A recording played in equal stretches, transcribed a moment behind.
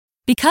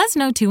Because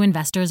no two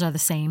investors are the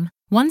same,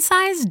 one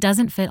size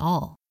doesn't fit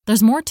all.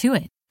 There's more to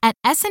it. At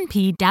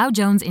S&P Dow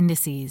Jones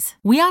Indices,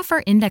 we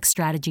offer index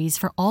strategies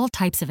for all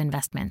types of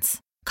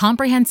investments.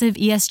 Comprehensive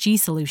ESG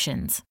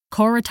solutions,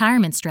 core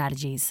retirement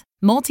strategies,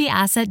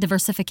 multi-asset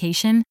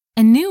diversification,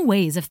 and new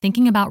ways of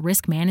thinking about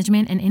risk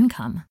management and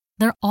income.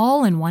 They're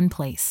all in one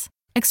place.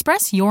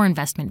 Express your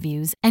investment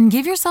views and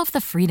give yourself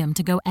the freedom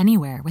to go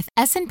anywhere with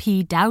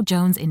S&P Dow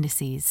Jones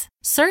Indices.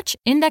 Search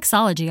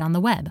Indexology on the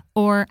web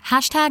or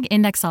hashtag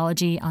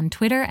Indexology on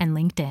Twitter and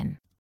LinkedIn.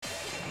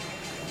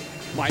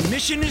 My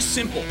mission is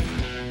simple,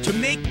 to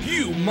make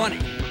you money.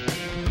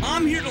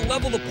 I'm here to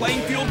level the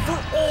playing field for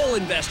all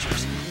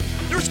investors.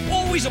 There's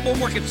always a bull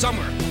market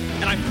somewhere,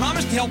 and I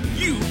promise to help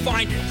you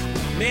find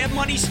it. Mad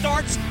Money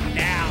starts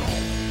now.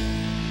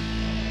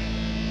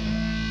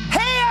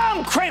 Hey,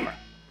 I'm Cramer.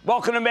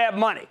 Welcome to Mad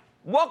Money.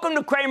 Welcome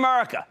to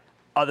Cramerica.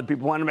 Other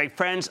people want to make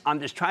friends. I'm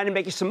just trying to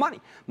make you some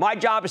money. My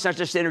job is not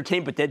just to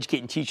entertain, but to educate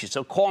and teach you.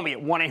 So call me at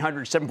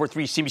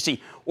 1-800-743-CNBC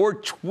or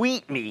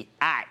tweet me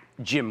at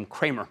Jim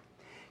Cramer.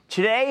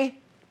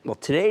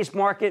 Today's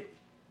market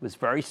was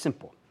very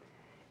simple.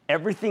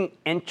 Everything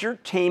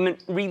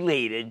entertainment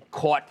related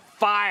caught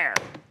fire.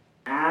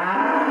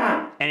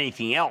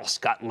 Anything else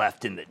got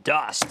left in the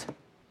dust.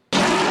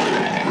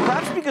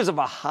 Perhaps because of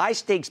a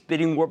high-stakes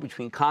bidding war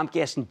between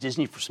Comcast and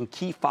Disney for some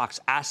key Fox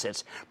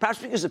assets, perhaps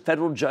because a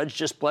federal judge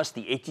just blessed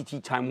the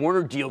AT&T-Time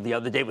Warner deal the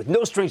other day with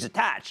no strings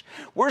attached,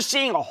 we're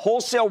seeing a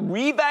wholesale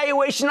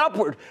revaluation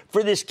upward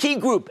for this key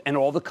group and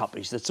all the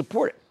companies that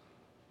support it.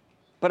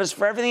 But as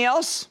for everything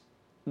else,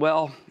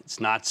 well, it's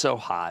not so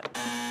hot.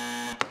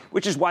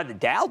 Which is why the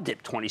Dow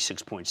dipped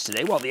 26 points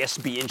today, while the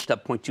S&P inched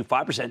up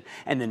 0.25%,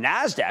 and the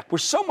NASDAQ, where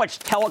so much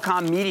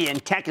telecom, media,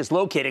 and tech is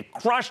located,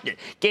 crushed it,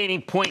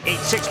 gaining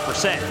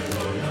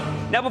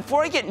 0.86%. Now,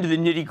 before I get into the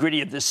nitty-gritty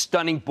of this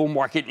stunning bull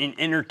market in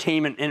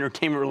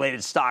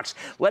entertainment-related stocks,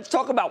 let's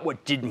talk about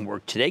what didn't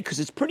work today, because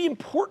it's pretty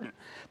important.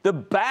 The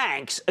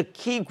banks, a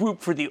key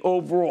group for the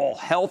overall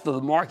health of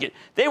the market,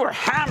 they were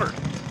hammered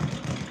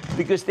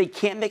because they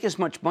can't make as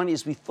much money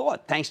as we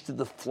thought, thanks to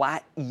the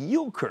flat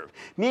yield curve,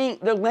 meaning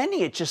they're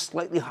lending at just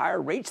slightly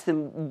higher rates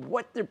than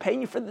what they're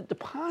paying you for the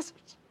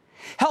deposits.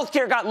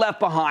 Healthcare got left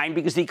behind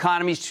because the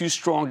economy is too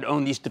strong to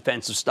own these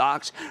defensive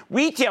stocks.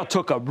 Retail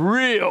took a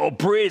real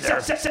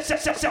breather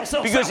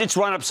because it's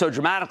run up so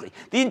dramatically.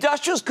 The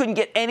industrials couldn't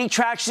get any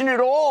traction at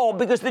all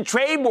because the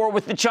trade war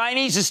with the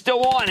Chinese is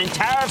still on and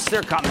tariffs,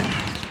 they're coming.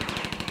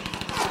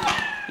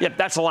 Yep,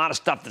 that's a lot of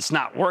stuff that's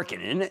not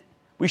working, isn't it?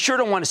 We sure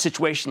don't want a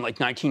situation like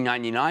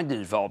 1999 to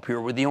develop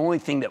here, where the only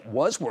thing that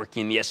was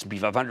working in the S&P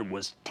 500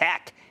 was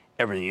tech.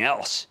 Everything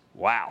else,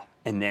 wow.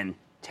 And then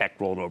tech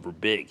rolled over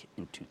big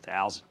in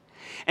 2000.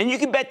 And you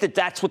can bet that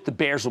that's what the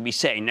bears will be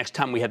saying next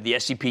time we have the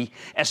S&P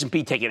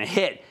taking a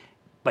hit,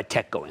 but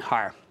tech going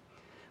higher.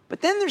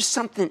 But then there's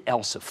something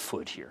else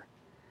afoot here.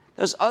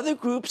 Those other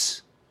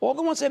groups, all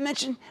the ones I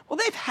mentioned, well,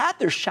 they've had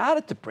their shot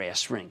at the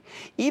brass ring,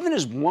 even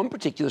as one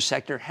particular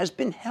sector has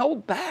been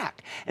held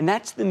back, and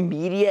that's the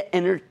media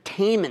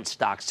entertainment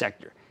stock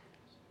sector,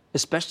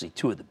 especially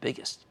two of the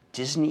biggest,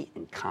 Disney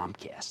and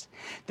Comcast.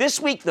 This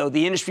week, though,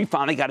 the industry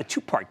finally got a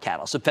two-part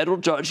catalyst. A federal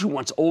judge who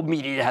wants old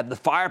media to have the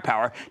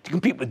firepower to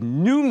compete with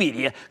new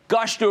media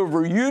gushed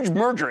over a huge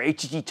merger,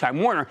 AT&T-Time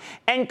Warner,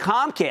 and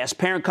Comcast,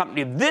 parent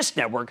company of this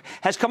network,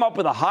 has come up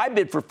with a high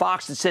bid for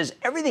Fox that says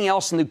everything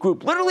else in the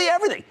group, literally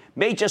everything,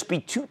 may just be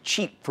too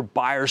cheap for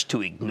buyers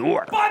to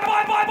ignore.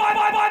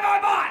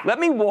 Buy. Let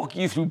me walk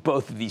you through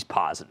both of these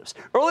positives.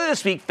 Earlier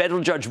this week,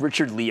 federal judge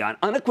Richard Leon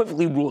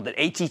unequivocally ruled that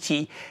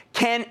AT&T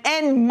can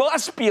and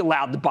must be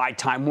allowed to buy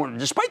Time Warner,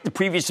 despite the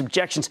previous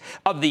objections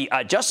of the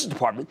Justice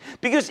Department,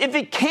 because if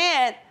it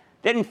can't,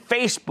 then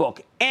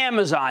Facebook,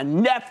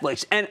 Amazon,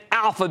 Netflix, and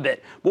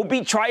Alphabet will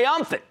be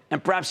triumphant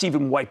and perhaps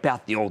even wipe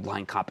out the old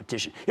line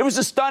competition. It was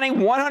a stunning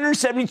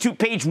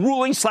 172-page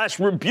ruling /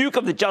 rebuke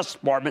of the Justice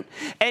Department,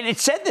 and it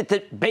said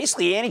that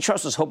basically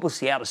antitrust was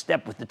hopelessly out of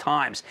step with the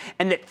times,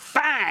 and that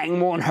FANG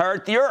won't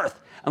hurt the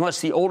earth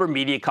unless the older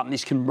media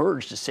companies can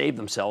merge to save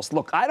themselves.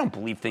 Look, I don't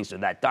believe things are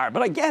that dire,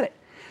 but I get it.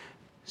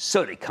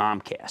 So did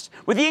Comcast.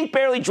 With the ink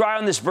barely dry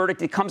on this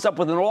verdict, it comes up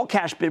with an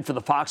all-cash bid for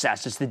the Fox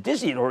assets that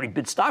Disney had already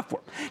bid stock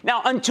for.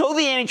 Now, until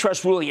the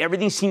antitrust ruling,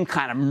 everything seemed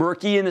kind of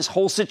murky in this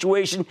whole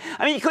situation.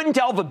 I mean, you couldn't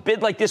tell if a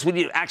bid like this would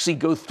actually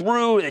go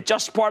through, and the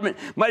Justice Department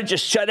might have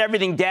just shut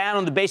everything down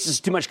on the basis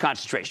of too much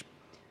concentration.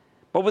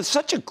 But with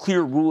such a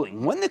clear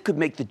ruling, one that could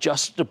make the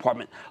Justice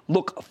Department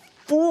look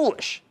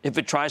foolish if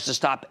it tries to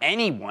stop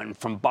anyone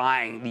from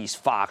buying these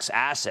Fox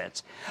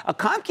assets. A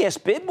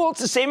Comcast bid, well,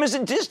 it's the same as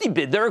a Disney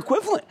bid. They're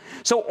equivalent.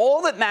 So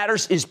all that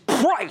matters is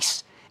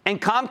price.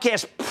 And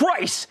Comcast's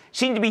price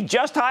seemed to be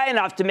just high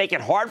enough to make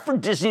it hard for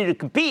Disney to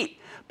compete,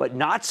 but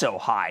not so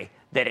high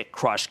that it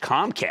crushed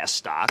Comcast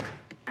stock.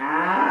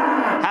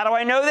 How do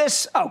I know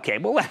this? Okay,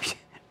 well,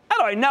 how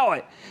do I know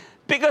it?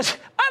 Because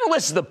I don't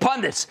listen to the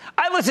pundits.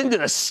 I listen to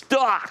the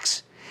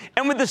stocks.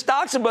 And with the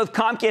stocks of both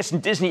Comcast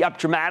and Disney up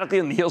dramatically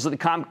on the heels of the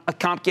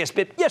Comcast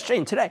bid yesterday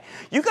and today,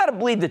 you got to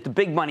believe that the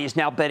big money is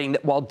now betting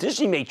that while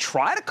Disney may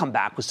try to come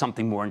back with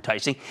something more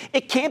enticing,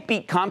 it can't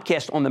beat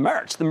Comcast on the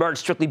merits. The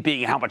merits strictly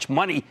being how much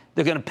money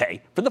they're going to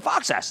pay for the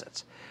Fox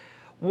assets.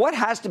 What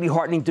has to be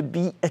heartening to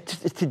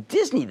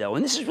Disney, though,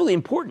 and this is really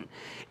important,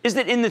 is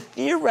that in the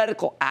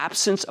theoretical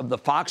absence of the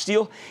Fox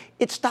deal,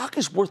 its stock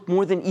is worth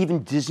more than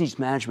even Disney's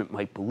management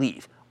might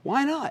believe.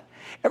 Why not?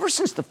 Ever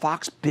since the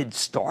Fox bid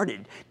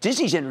started,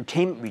 Disney's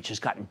entertainment reach has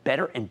gotten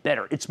better and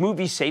better. Its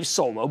movies save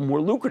Solo more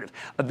lucrative.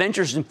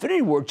 Avengers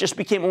Infinity War just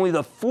became only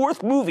the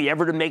fourth movie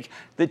ever to make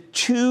the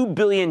 $2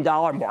 billion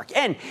mark.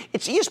 And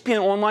its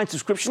ESPN online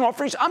subscription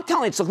offerings, I'm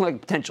telling you, it's looking like a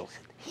potential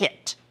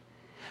hit.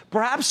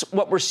 Perhaps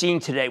what we're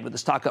seeing today with the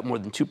stock up more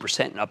than 2%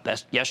 and up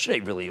best yesterday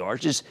really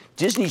ours is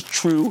Disney's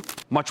true,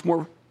 much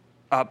more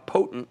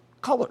potent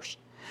colors.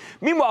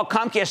 Meanwhile,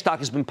 Comcast stock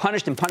has been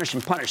punished and punished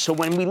and punished. So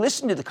when we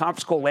listened to the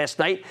conference call last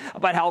night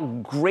about how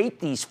great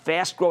these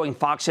fast-growing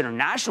Fox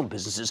International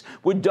businesses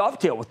would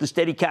dovetail with the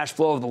steady cash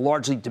flow of the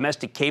largely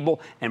domestic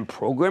cable and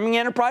programming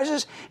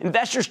enterprises,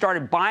 investors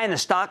started buying the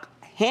stock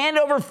hand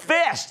over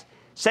fist,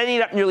 setting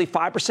it up nearly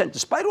 5%,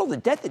 despite all the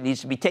debt that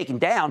needs to be taken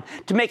down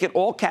to make it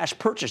all-cash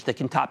purchase that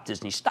can top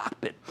Disney's stock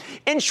bid.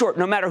 In short,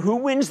 no matter who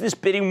wins this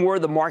bidding war,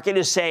 the market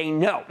is saying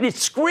no.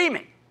 It's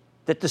screaming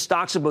that the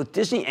stocks of both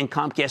Disney and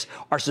Comcast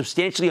are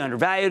substantially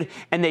undervalued,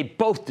 and they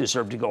both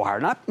deserve to go higher.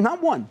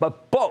 Not one,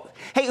 but both.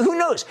 Hey, who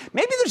knows?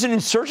 Maybe there's an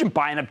insurgent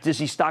buying up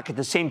Disney stock at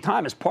the same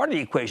time as part of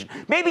the equation.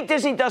 Maybe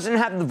Disney doesn't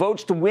have the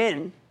votes to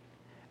win,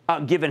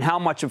 given how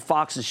much of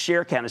Fox's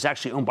share count is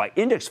actually owned by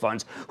index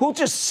funds, who'll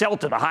just sell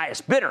to the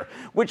highest bidder,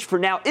 which for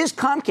now is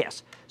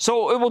Comcast.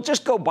 So it will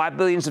just go buy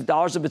billions of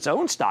dollars of its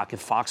own stock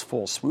if Fox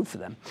falls through for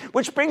them.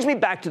 Which brings me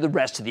back to the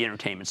rest of the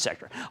entertainment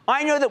sector.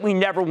 I know that we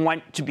never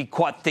want to be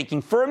caught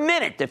thinking for a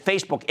minute that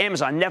Facebook,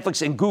 Amazon,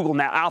 Netflix, and Google,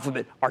 now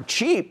Alphabet, are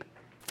cheap.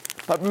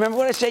 But remember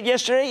what I said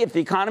yesterday? If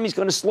the economy is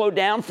going to slow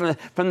down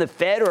from the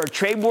Fed or a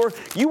trade war,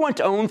 you want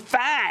to own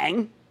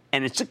FANG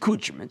and its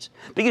accoutrements,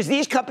 because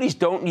these companies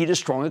don't need a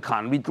strong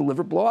economy to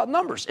deliver blowout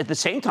numbers. At the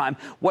same time,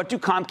 what do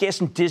Comcast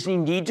and Disney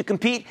need to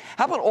compete?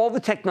 How about all the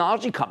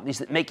technology companies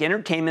that make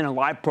entertainment and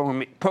live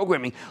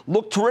programming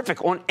look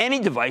terrific on any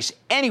device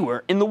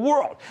anywhere in the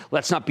world?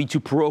 Let's not be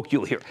too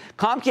parochial here.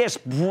 Comcast's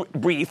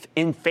brief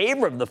in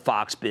favor of the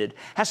Fox bid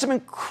has some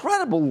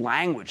incredible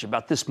language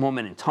about this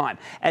moment in time.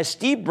 As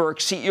Steve Burke,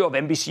 CEO of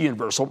NBC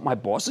Universal, my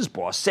boss's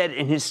boss, said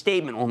in his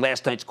statement on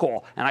last night's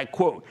call, and I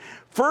quote,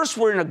 "First,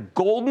 we're in a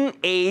golden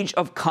age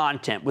of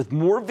content with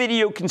more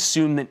video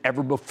consumed than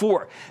ever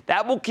before.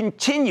 That will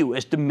continue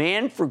as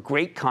demand for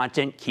great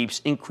content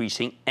keeps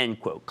increasing," end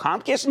quote.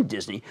 Comcast and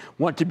Disney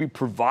want to be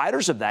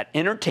providers of that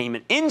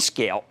entertainment in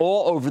scale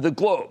all over the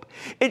globe.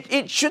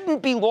 It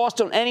shouldn't be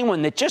lost on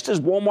anyone that just as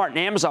Walmart and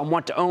Amazon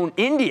want to own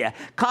India,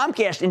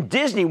 Comcast and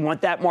Disney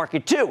want that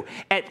market too.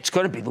 And it's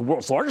going to be the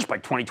world's largest by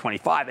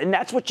 2025, and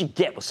that's what you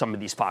get with some of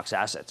these Fox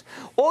assets.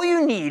 All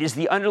you need is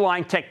the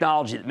underlying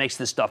technology that makes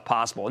this stuff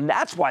possible, and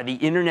that's why the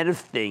Internet of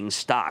Things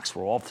stocks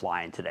were all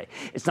flying today.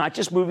 It's not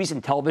just movies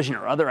and television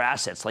or other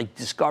assets like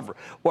Discover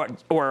or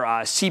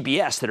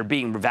CBS that are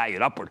being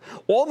revalued upward.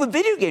 All the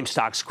video game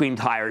stocks screamed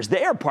higher as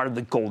they are part of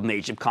the golden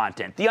age of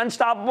content. The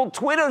unstoppable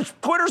Twitter's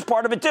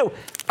part of it too,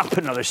 up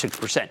another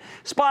 6%.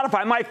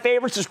 Spotify, my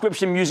favorite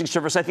subscription music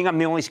service. I think I'm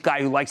the only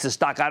guy who likes the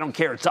stock. I don't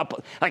care. It's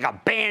up like a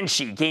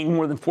banshee, gained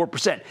more than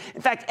 4%.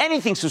 In fact,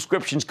 anything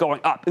subscriptions going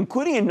up,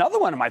 including another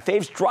one of my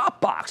faves,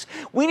 Dropbox.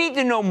 We need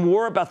to know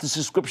more about the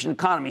subscription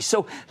economy.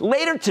 So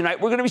later tonight,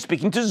 we're going to be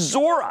speaking to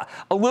Zora,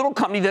 a little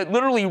company that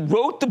literally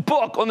wrote the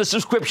book on the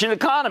subscription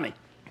economy.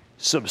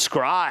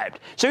 Subscribed.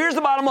 So here's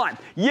the bottom line.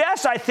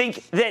 Yes, I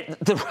think that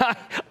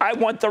I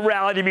want the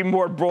rally to be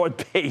more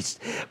broad-based.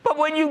 But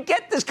when you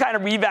get this kind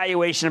of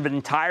revaluation of an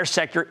entire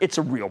sector, it's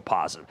a real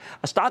positive.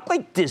 A stock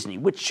like Disney,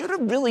 which should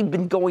have really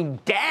been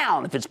going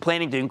down if it's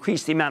planning to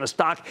increase the amount of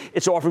stock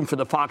it's offering for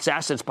the Fox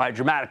assets by a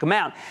dramatic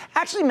amount,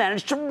 actually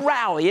managed to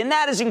rally, and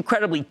that is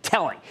incredibly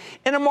telling.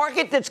 In a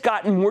market that's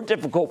gotten more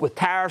difficult with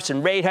tariffs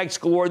and rate hikes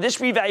galore, this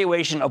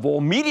revaluation of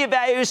all media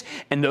values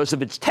and those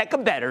of its tech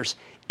bettors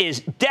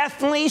is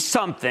definitely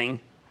something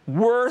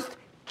worth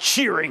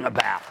cheering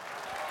about.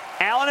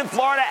 Alan in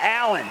Florida.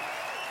 Alan.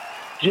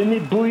 Jimmy,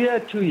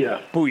 booyah to you.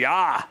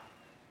 Booyah.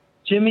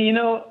 Jimmy, you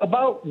know,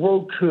 about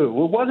Roku,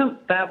 it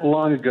wasn't that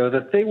long ago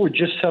that they were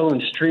just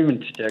selling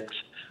streaming sticks.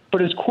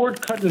 But as cord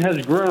cutting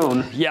has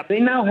grown, they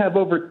now have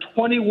over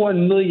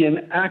 21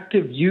 million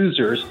active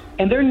users,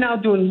 and they're now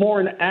doing more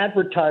in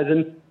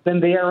advertising than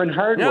they are in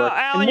hardware. No,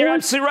 Alan, you're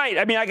absolutely right.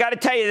 I mean, I got to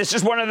tell you, this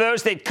is one of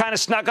those that kind of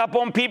snuck up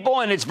on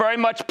people, and it's very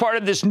much part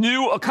of this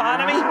new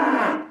economy,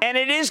 and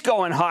it is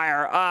going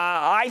higher.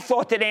 I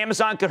thought that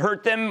Amazon could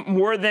hurt them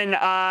more than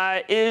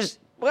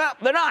well,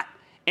 they're not.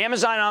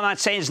 Amazon, I'm not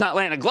saying it's not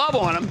laying a glove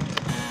on them,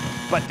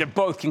 but they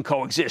both can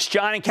coexist.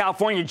 John in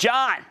California.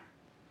 John.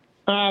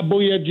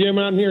 Booyah, Jim.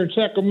 I'm here in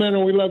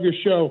Sacramento. We love your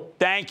show.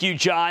 Thank you,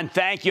 John.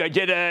 Thank you. I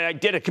did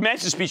a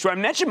commencement speech where I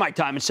mentioned my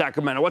time in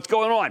Sacramento. What's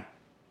going on?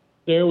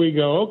 There we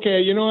go.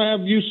 Okay, you know, I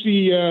have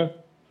UC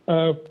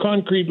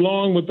concrete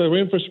lawn with the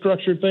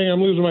infrastructure thing.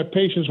 I'm losing my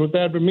patience with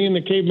that. But me and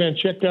the caveman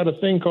checked out a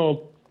thing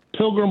called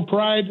Pilgrim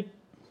Pride.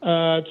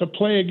 It's a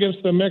play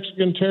against the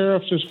Mexican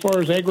tariffs as far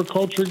as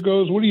agriculture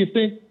goes. What do you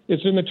think?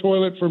 It's in the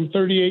toilet from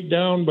 38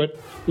 down, but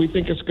we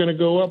think it's going to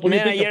go up. What do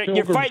you think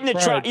you're fighting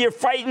you're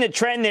fighting the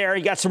trend there.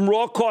 You got some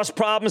raw cost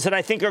problems that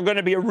I think are going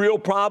to be a real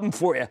problem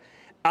for you.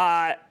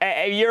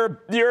 You're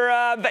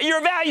a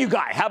value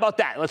guy. How about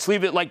that? Let's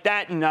leave it like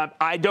that. And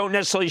I don't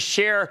necessarily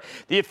share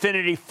the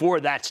affinity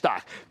for that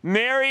stock.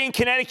 Mary in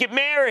Connecticut.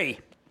 Mary.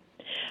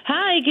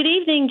 Hi, good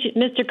evening,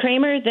 Mr.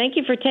 Cramer. Thank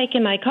you for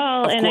taking my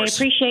call, and I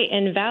appreciate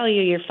and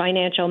value your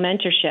financial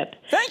mentorship.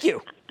 Thank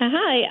you.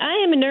 Hi, I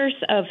am a nurse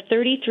of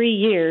 33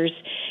 years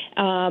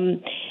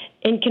in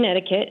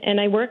Connecticut, and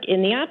I work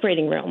in the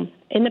operating room.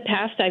 In the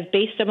past, I've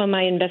based some of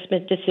my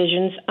investment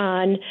decisions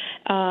on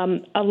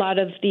a lot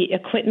of the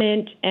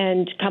equipment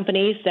and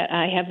companies that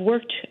I have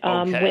worked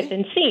with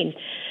and seen.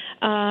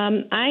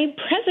 I'm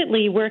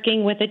presently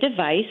working with a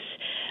device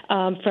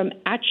from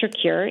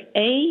AtriCure,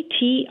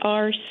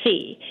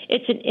 ATRC.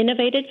 It's an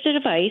innovative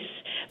device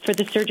for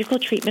the surgical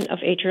treatment of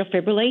atrial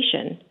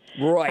fibrillation.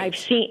 Right.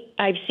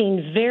 I've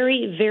seen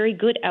very, very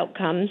good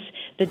outcomes.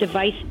 The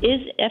device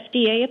is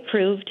FDA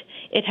approved.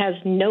 It has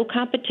no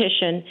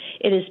competition.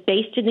 It is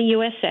based in the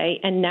USA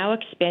and now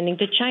expanding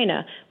to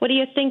China. What do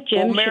you think,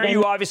 Jim? Well, Mary,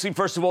 you obviously,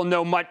 first of all,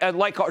 know much,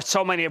 like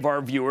so many of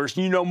our viewers,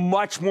 you know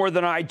much more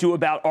than I do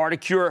about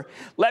AtriCure.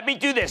 Let me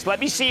do this. Let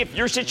me see if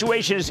your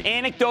situation is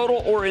anecdotal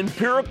or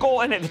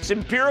empirical. And if it's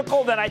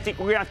empirical, then I think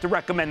we're going to have to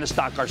recommend the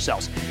stock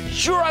ourselves.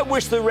 Sure, I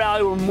wish the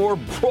rally were more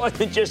broad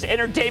than just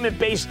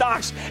entertainment-based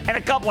stocks and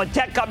a couple of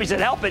tech companies that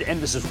help it and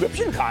the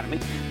subscription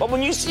economy. But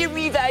when you see a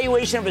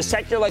revaluation of a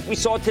sector like we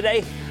saw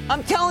today,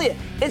 I'm telling you,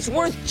 it's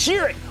worth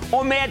cheering.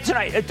 On Mad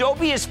tonight,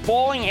 Adobe is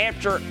falling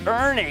after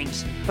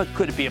earnings, but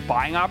could it be a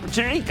buying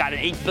opportunity? Got an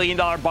 $8 billion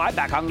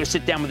buyback. I'm going to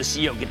sit down with the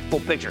CEO, get the full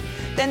picture.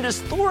 Then does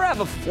Thor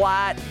have a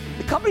flat?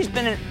 The company's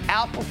been an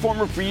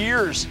outperformer for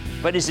years,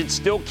 but is it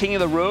still king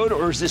of the road,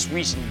 or is this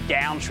recent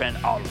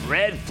downtrend a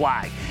red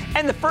flag?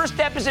 And the first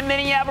step is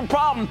admitting you have a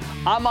problem.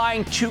 I'm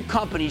eyeing two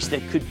companies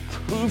that could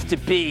prove to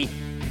be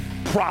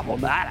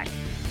problematic.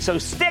 So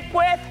stick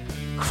with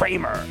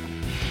Cramer.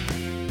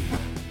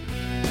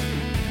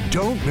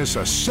 Don't miss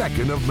a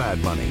second of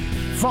Mad Money.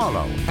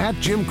 Follow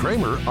 @Jim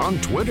Cramer on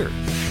Twitter.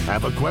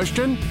 Have a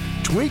question?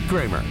 Tweet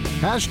Cramer.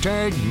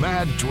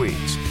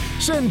 #MadTweets.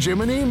 Send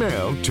Jim an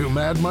email to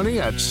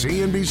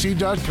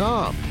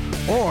madmoney@cnbc.com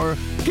or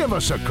give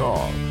us a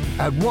call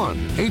at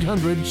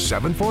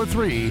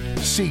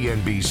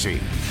 1-800-743-CNBC.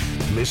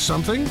 Miss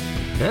something?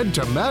 Head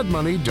to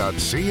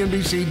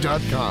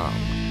madmoney.cnbc.com.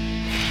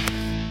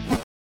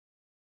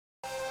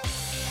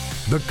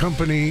 The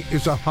company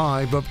is a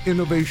hive of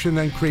innovation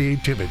and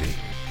creativity,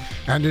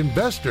 and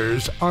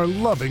investors are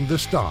loving the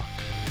stock.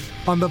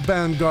 On the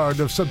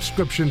vanguard of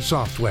subscription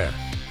software,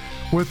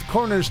 with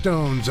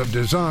cornerstones of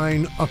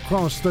design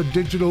across the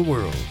digital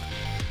world,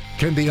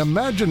 can the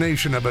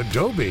imagination of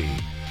Adobe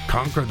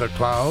conquer the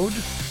cloud?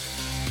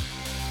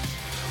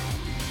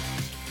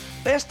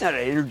 Last night,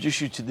 I introduced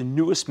you to the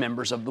newest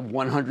members of the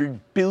 $100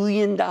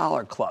 billion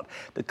club,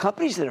 the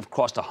companies that have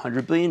crossed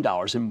 $100 billion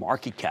in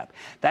market cap.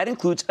 That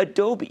includes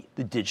Adobe,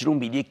 the digital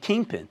media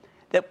kingpin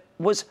that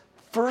was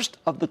first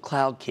of the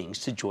cloud kings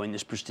to join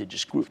this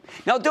prestigious group.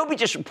 Now, Adobe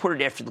just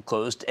reported after the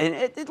close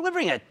and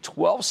delivering a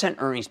 12-cent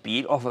earnings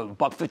beat off of a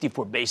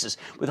 $1.54 basis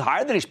with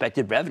higher than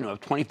expected revenue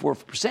of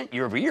 24%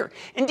 year over year.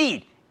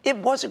 Indeed, it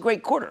was a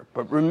great quarter,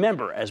 but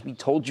remember, as we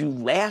told you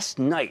last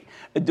night,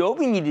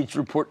 Adobe needed to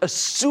report a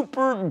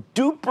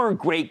super-duper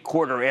great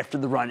quarter after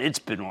the run it's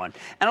been on.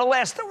 And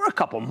alas, there were a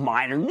couple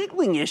minor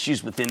niggling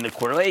issues within the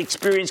quarter. They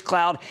experienced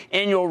cloud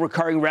annual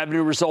recurring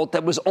revenue result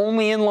that was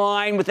only in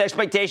line with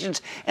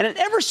expectations and an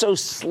ever so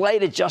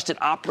slight adjusted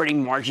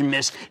operating margin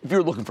miss if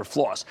you're looking for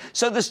flaws.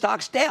 So the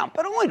stock's down,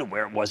 but only to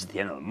where it was at the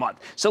end of the month.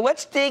 So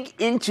let's dig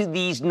into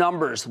these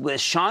numbers with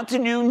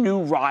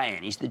Shantanu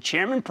Ryan. He's the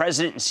chairman,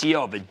 president, and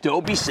CEO of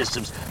Adobe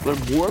Systems. Learn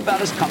more about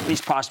his company's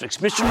prospects.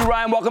 Mr.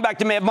 Ryan, welcome back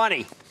to Mad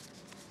Money.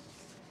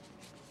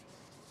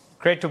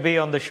 Great to be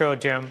on the show,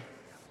 Jim.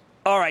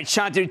 All right,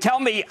 Shantanu, tell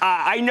me,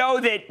 I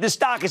know that the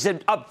stock is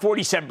up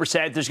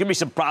 47%. There's going to be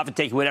some profit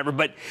taking, whatever,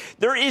 but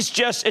there is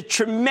just a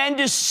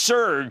tremendous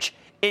surge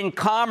in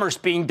commerce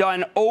being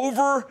done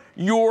over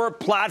your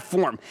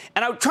platform.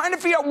 And I'm trying to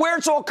figure out where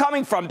it's all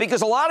coming from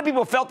because a lot of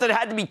people felt that it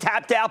had to be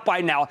tapped out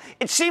by now.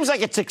 It seems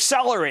like it's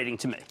accelerating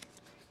to me.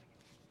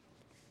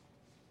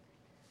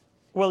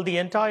 Well, the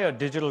entire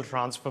digital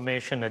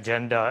transformation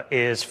agenda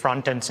is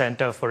front and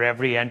center for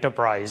every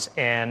enterprise.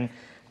 And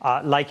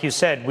like you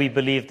said, we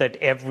believe that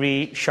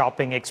every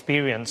shopping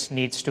experience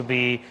needs to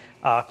be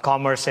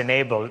commerce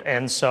enabled.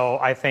 And so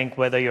I think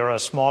whether you're a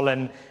small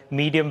and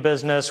medium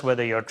business,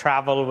 whether you're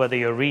travel, whether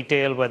you're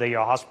retail, whether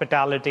you're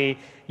hospitality,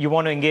 you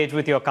want to engage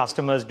with your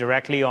customers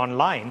directly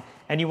online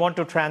and you want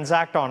to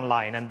transact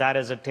online. And that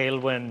is a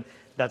tailwind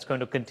that's going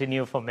to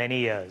continue for many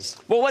years.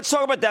 Well, let's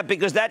talk about that,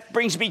 because that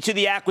brings me to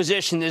the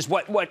acquisition is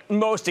what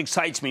most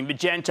excites me,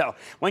 Magento.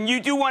 When you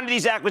do one of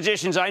these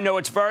acquisitions, I know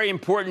it's very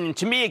important. And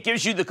to me, it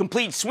gives you the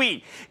complete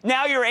suite.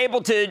 Now you're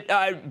able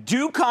to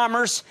do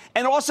commerce.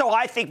 And also,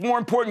 I think more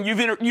important,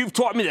 you've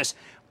taught me this,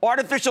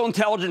 artificial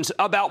intelligence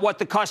about what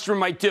the customer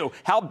might do.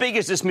 How big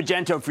is this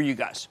Magento for you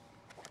guys?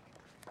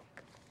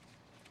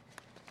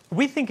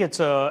 We think it's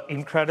an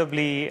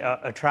incredibly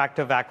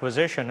attractive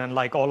acquisition, and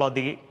like all of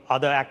the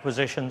other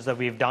acquisitions that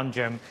we've done,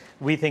 Jim,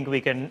 we think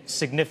we can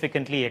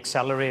significantly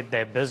accelerate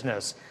their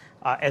business.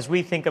 As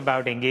we think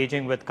about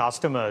engaging with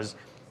customers,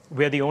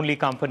 we're the only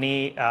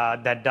company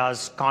that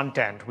does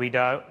content. We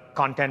do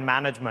content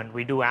management.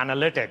 We do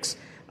analytics,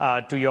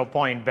 to your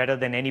point, better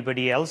than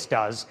anybody else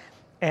does.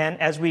 And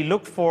as we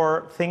look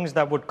for things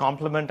that would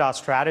complement our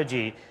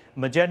strategy,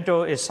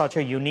 Magento is such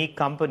a unique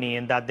company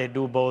in that they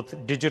do both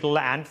digital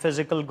and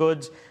physical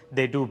goods.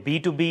 They do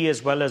B2B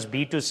as well as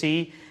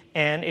B2C.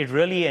 And it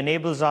really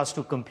enables us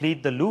to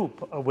complete the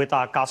loop with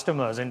our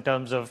customers in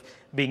terms of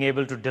being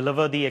able to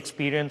deliver the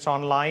experience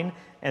online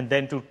and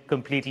then to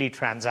completely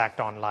transact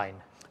online.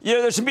 You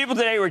know, there's some people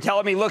today who are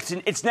telling me, look,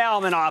 it's now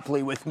a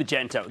monopoly with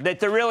Magento, that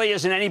there really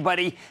isn't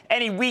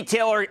any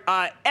retailer,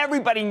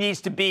 everybody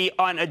needs to be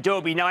on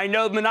Adobe. Now, I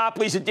know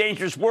monopoly is a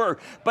dangerous word,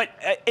 but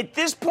at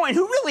this point,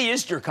 who really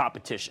is your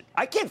competition?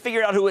 I can't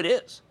figure out who it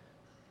is.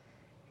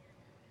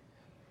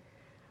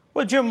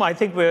 Well, Jim, I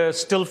think we're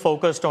still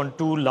focused on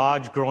two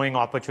large growing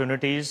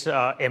opportunities,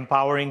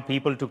 empowering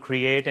people to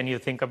create. And you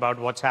think about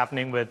what's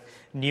happening with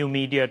new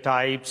media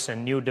types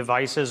and new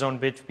devices on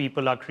which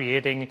people are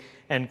creating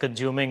and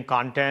consuming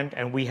content.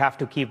 And we have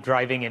to keep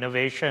driving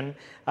innovation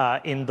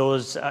in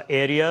those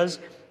areas,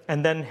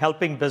 and then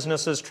helping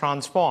businesses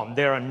transform.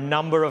 There are a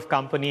number of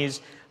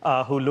companies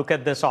who look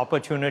at this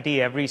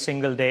opportunity every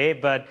single day,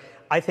 but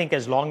I think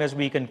as long as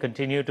we can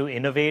continue to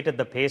innovate at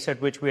the pace at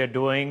which we are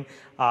doing,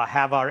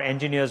 have our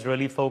engineers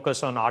really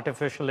focus on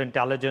artificial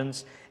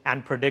intelligence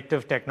and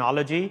predictive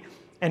technology,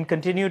 and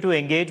continue to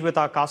engage with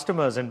our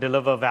customers and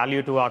deliver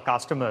value to our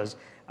customers,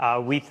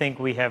 we think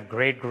we have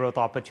great growth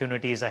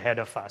opportunities ahead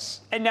of us.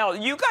 And now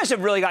you guys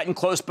have really gotten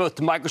close both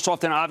to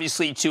Microsoft and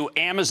obviously to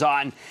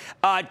Amazon.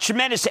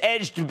 Tremendous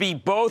edge to be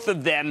both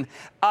of them.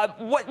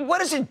 What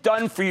has it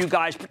done for you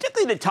guys,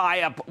 particularly the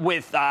tie-up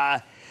with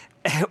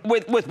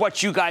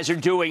what you guys are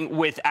doing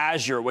with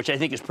Azure, which I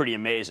think is pretty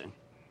amazing?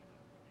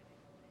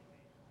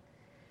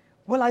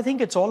 Well, I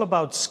think it's all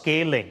about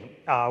scaling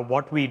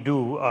what we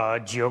do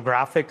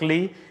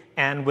geographically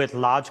and with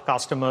large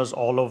customers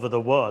all over the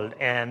world.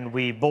 And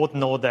we both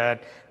know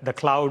that the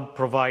cloud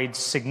provides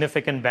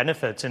significant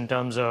benefits in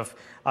terms of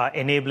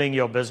enabling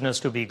your business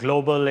to be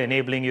global,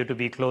 enabling you to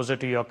be closer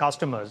to your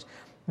customers.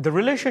 The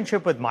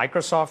relationship with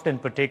Microsoft in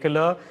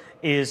particular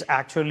is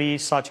actually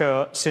such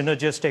a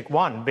synergistic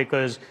one,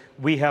 because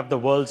we have the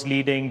world's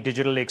leading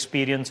digital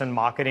experience and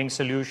marketing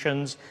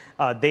solutions.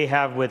 They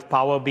have, with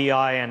Power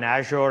BI and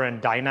Azure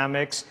and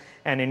Dynamics,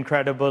 an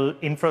incredible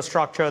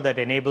infrastructure that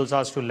enables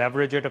us to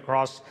leverage it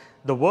across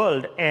the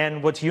world.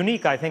 And what's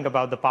unique, I think,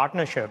 about the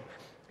partnership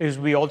is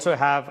we also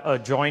have a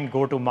joint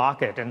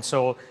go-to-market. And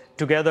so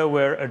together,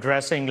 we're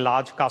addressing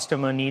large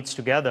customer needs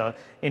together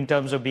in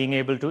terms of being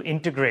able to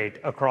integrate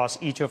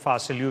across each of our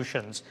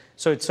solutions.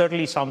 So it's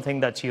certainly something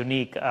that's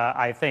unique,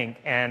 I think,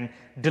 and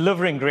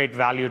delivering great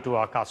value to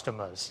our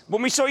customers.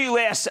 When we saw you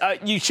last,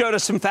 you showed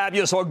us some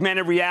fabulous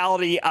augmented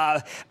reality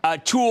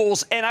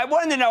tools. And I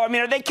wanted to know, I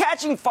mean, are they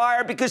catching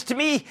fire? Because to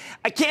me,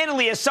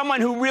 candidly, as someone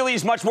who really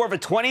is much more of a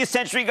 20th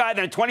century guy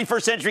than a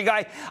 21st century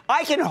guy,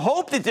 I can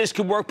hope that this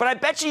could work. But I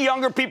bet you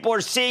younger people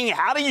are seeing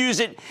how to use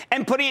it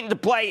and putting it into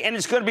play, and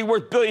it's going to be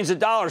worth billions of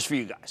dollars for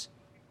you guys.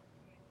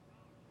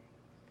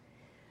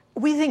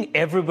 We think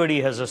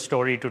everybody has a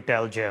story to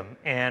tell, Jim.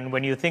 And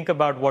when you think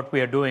about what we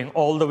are doing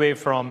all the way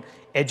from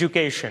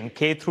education,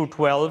 K through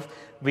 12,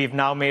 we've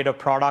now made a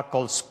product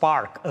called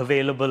Spark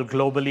available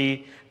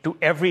globally to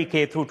every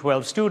K through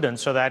 12 student,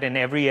 so that in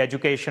every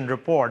education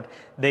report,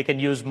 they can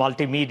use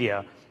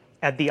multimedia.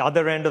 At the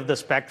other end of the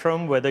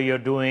spectrum, whether you're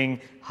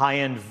doing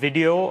high-end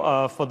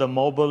video for the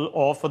mobile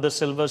or for the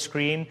silver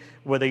screen,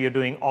 whether you're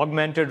doing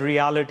augmented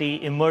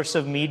reality,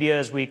 immersive media,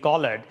 as we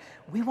call it,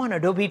 we want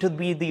Adobe to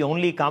be the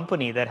only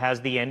company that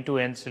has the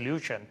end-to-end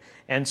solution.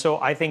 And so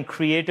I think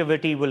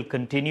creativity will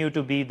continue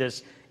to be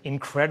this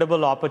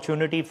incredible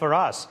opportunity for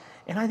us.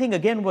 And I think,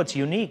 again, what's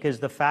unique is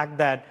the fact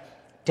that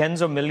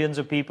tens of millions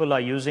of people are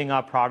using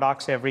our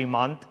products every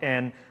month,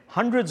 and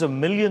hundreds of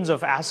millions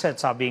of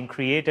assets are being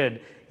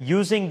created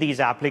using these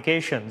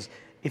applications.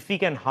 If we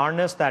can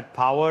harness that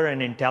power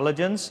and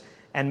intelligence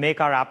and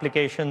make our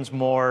applications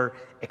more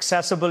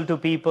accessible to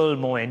people,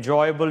 more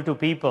enjoyable to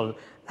people,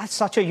 that's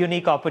such a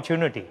unique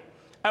opportunity.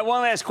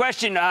 One last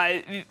question.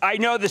 I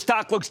know the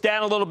stock looks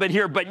down a little bit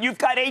here, but you've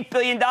got $8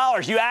 billion.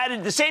 You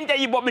added, the same day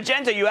you bought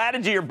Magento, you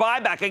added to your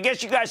buyback. I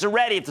guess you guys are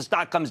ready if the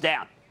stock comes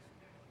down.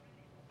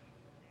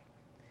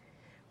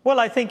 Well,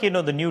 I think,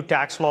 the new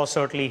tax law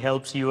certainly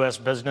helps U.S.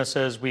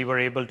 businesses. We were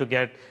able to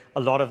get a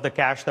lot of the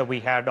cash that we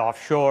had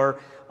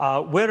offshore.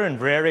 We're in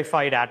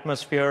rarefied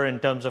atmosphere in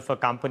terms of a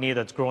company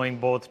that's growing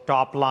both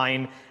top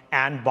line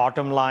and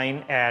bottom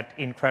line at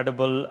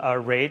incredible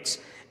rates.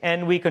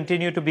 And we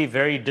continue to be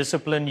very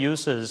disciplined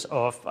users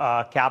of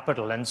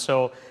capital. And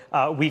so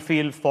we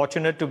feel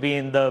fortunate to be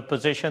in the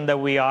position that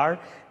we are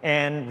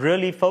and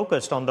really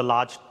focused on the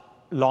large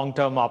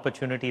long-term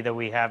opportunity that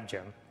we have,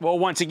 Jim. Well,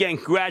 once again,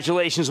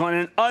 congratulations on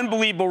an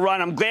unbelievable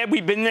run. I'm glad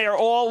we've been there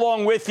all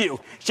along with you.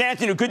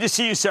 Shantanu, good to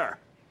see you, sir.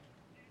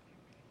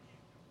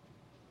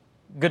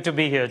 Good to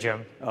be here,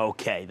 Jim.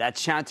 Okay,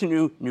 that's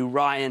Shantanu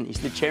Narayan. He's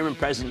the chairman,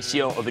 president,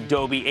 CEO of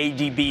Adobe,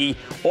 ADB.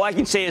 All I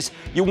can say is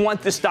you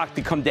want the stock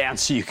to come down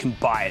so you can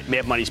buy it.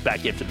 Mad Money's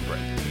back after the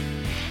break.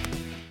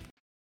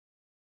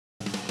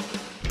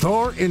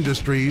 Thor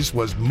Industries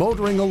was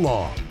motoring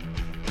along,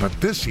 but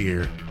this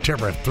year,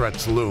 tariff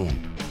threats loom,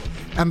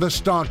 and the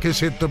stock has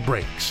hit the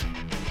brakes.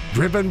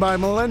 Driven by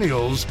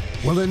millennials,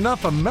 will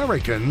enough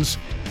Americans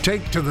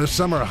take to the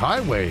summer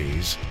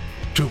highways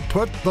to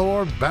put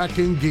Thor back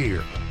in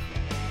gear?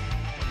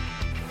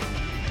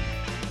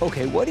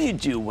 Okay, what do you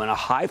do when a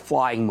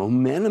high-flying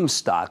momentum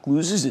stock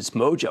loses its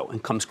mojo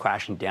and comes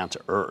crashing down to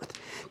earth?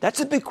 That's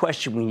a big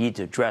question we need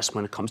to address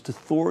when it comes to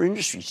Thor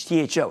Industries,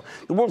 THO,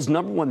 the world's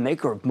 #1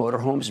 maker of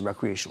motorhomes and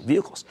recreational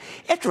vehicles.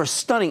 After a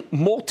stunning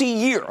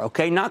multi-year,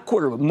 not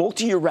quarter, but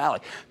multi-year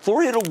rally,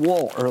 Thor hit a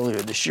wall earlier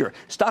this year.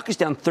 Stock is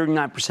down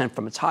 39%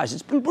 from its highs.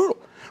 It's been brutal.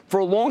 For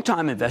a long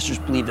time, investors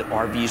believed that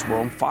RVs were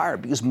on fire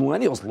because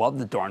millennials love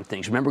the darn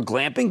things. Remember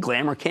glamping,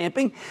 glamour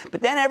camping?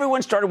 But then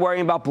everyone started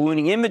worrying about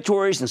ballooning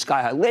inventories and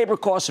sky-high labor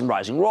costs and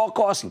rising raw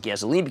costs, and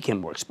gasoline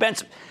became more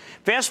expensive.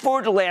 Fast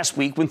forward to last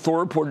week when Thor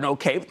reported an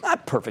okay,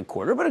 not perfect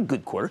quarter, but a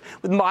good quarter,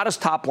 with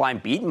modest top-line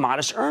beat and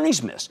modest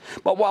earnings miss.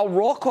 But while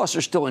raw costs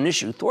are still an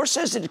issue, Thor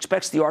says it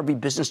expects the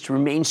RV business to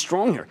remain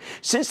strong here.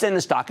 Since then,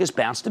 the stock has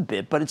bounced a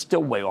bit, but it's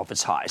still way off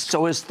its highs.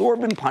 So has Thor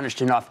been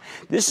punished enough?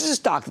 This is a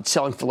stock that's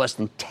selling for less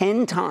than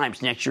 10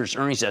 times next year's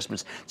earnings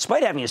estimates,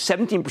 despite having a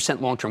 17%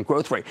 long-term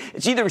growth rate.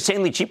 It's either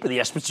insanely cheap or the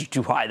estimates are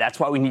too high.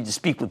 That's why we need to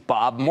speak with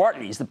Bob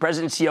Martin. He's the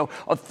president and CEO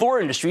of Thor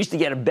Industries to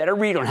get a better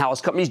read on how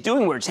his company's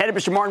doing, where it's headed.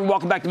 Mr. Martin,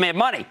 welcome back to Mad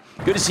Money.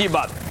 Good to see you,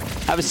 Bob.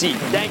 Have a seat.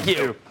 Thank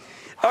you.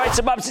 All right,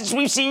 so Bob, since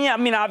we've seen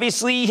you,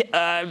 obviously,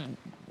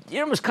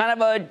 it was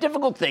kind of a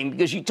difficult thing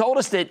because you told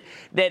us that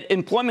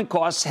employment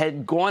costs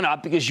had gone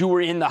up because you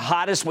were in the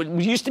hottest, what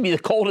used to be the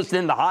coldest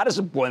and the hottest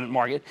employment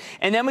market.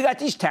 And then we got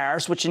these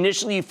tariffs, which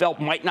initially you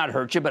felt might not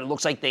hurt you, but it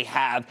looks like they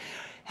have.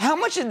 How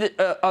much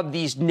of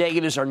these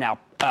negatives are now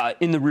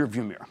in the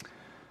rearview mirror?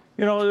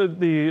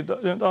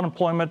 The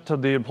unemployment,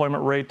 the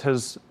employment rate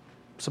has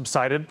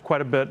subsided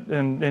quite a bit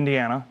in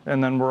Indiana,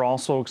 and then we're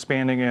also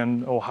expanding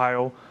in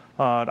Ohio,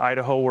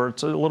 Idaho, where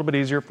it's a little bit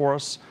easier for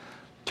us.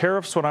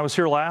 Tariffs, when I was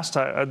here last,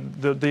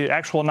 the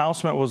actual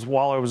announcement was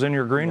while I was in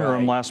your green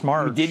room last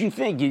March.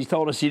 You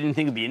told us you didn't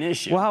think it would be an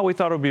issue. Well, we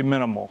thought it would be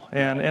minimal.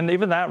 And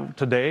even that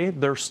today,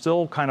 they're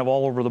still kind of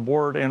all over the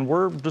board, and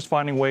we're just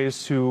finding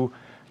ways to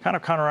kind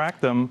of counteract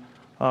them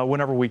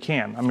whenever we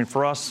can.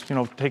 For us,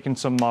 taking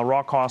some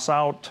raw costs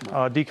out,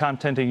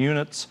 decontenting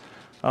units,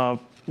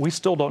 we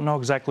still don't know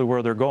exactly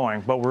where they're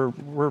going, but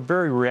we're a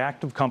very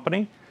reactive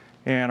company,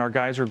 and our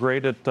guys are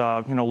great at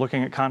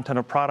looking at content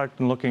of product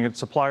and looking at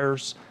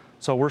suppliers.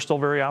 So we're still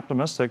very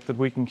optimistic that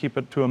we can keep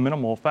it to a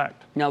minimal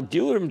effect. Now,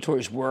 dealer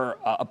inventories were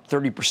up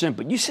 30%,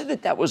 but you said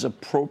that was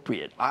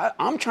appropriate.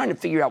 I'm trying to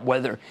figure out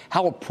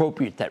how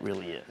appropriate that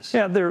really is.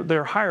 Yeah,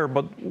 they're higher,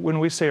 but when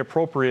we say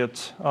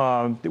appropriate,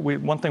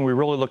 one thing we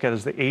really look at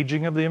is the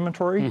aging of the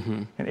inventory,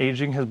 and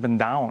aging has been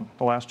down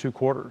the last 2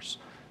 quarters.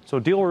 So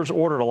dealers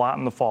ordered a lot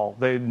in the fall.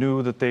 They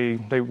knew that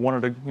they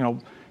wanted to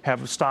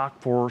have stock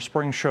for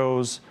spring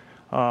shows,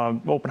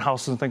 open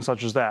houses, and things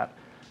such as that.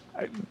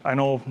 I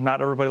know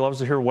not everybody loves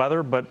to hear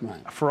weather, but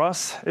for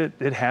us,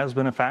 it has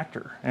been a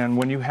factor. And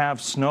when you have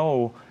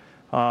snow,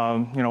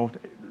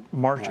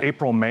 March,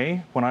 April,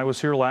 May, when I was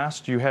here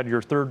last, you had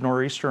your 3rd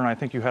nor'easter, and I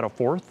think you had a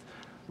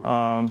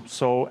 4th.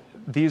 So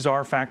these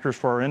are factors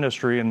for our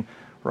industry. And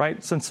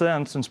since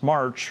then, since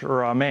March,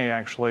 or May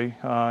actually,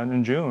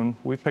 in June,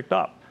 we've picked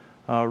up.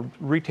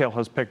 Retail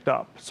has picked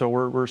up. So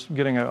we're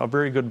getting a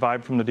very good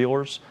vibe from the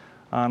dealers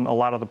on a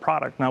lot of the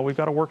product. Now, we've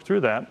got to work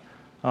through that.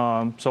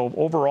 So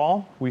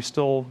overall, we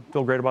still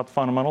feel great about the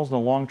fundamentals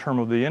and the long term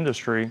of the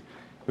industry.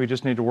 We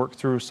just need to work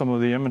through some of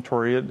the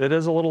inventory. It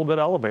is a little bit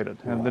elevated,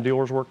 and the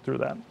dealers work through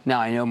that.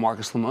 Now, I know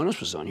Marcus Lemonis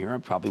was on here. I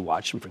probably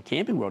watched him for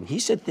Camping World, and he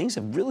said things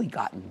have really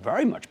gotten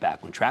very much back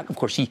on track. Of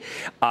course, he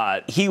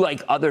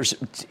like others,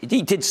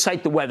 he did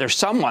cite the weather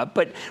somewhat,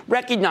 but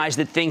recognized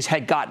that things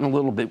had gotten a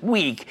little bit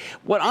weak.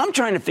 What I'm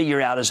trying to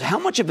figure out is how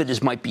much of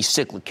it might be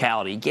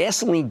cyclicality.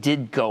 Gasoline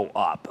did go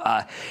up.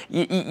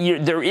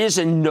 There is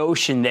a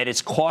notion that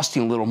it's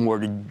costing a little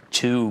more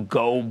to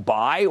go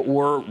buy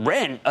or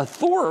rent a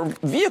Thor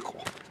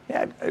vehicle.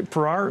 Yeah,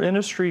 for our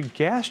industry,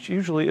 gas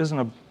usually isn't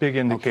a big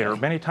indicator.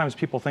 Many times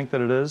people think that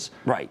it is.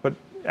 Right. But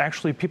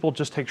actually, people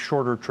just take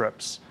shorter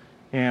trips.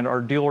 And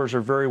our dealers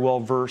are very well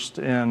versed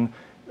in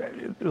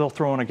they'll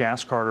throw in a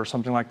gas card or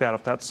something like that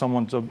if that's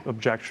someone's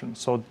objection.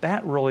 So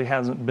that really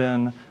hasn't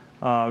been,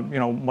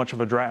 much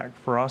of a drag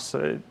for us.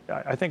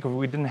 I think if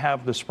we didn't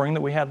have the spring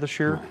that we had this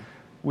year,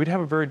 we'd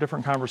have a very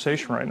different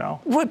conversation right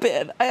now.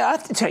 I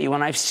have to tell you,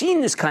 when I've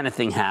seen this kind of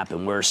thing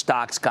happen, where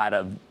stocks got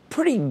a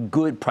pretty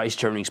good price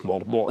to earnings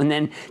multiple and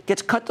then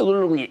gets cut to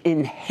literally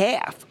in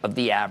half of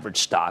the average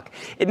stock,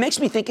 it makes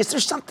me think, is there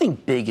something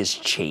big has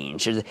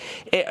changed?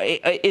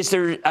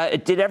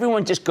 Did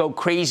everyone just go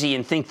crazy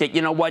and think that,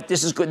 you know what,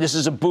 this is good, this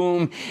is a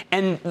boom?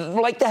 And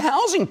like the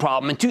housing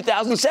problem in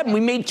 2007, we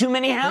made too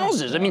many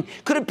houses. I mean,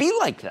 could it be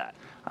like that?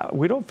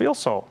 We don't feel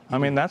so. I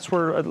mean, that's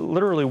where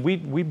literally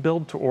we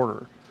build to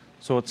order.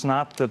 So it's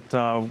not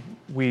that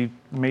we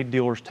made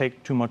dealers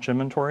take too much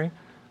inventory.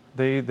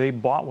 They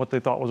bought what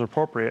they thought was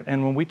appropriate.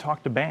 And when we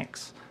talk to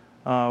banks,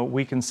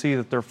 we can see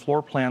that their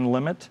floor plan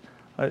limit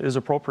is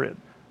appropriate.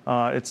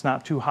 It's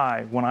not too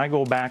high. When I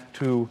go back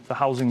to the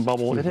housing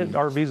bubble, it hit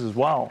RVs as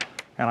well.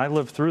 And I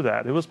lived through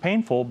that. It was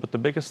painful, but the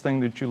biggest thing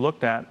that you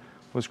looked at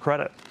was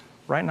credit.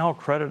 Right now,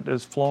 credit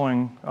is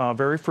flowing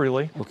very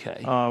freely.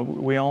 Okay.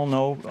 We all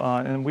know,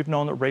 and we've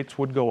known that rates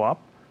would go up.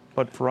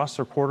 But for us,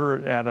 a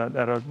quarter at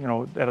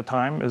a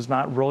time is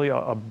not really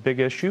a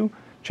big issue.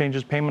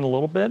 Changes payment a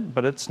little bit,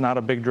 but it's not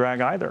a big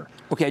drag either.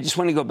 Okay, I just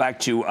want to go back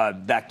to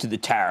the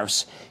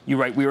tariffs. You're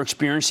right. We are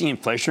experiencing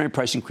inflationary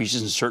price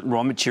increases in certain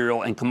raw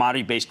material and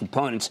commodity-based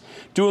components,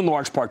 due in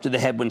large part to the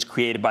headwinds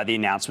created by the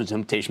announcements and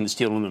implementation of the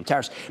steel and aluminum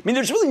tariffs. I mean,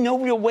 there's really no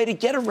real way to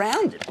get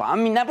around it. I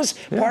mean, that was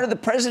part of the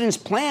president's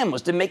plan,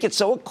 was to make it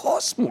so it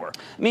costs more.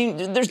 I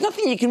mean, there's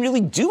nothing you can really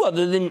do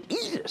other than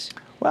eat it.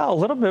 Well, a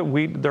little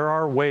bit. There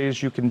are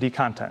ways you can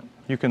decontent.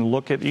 You can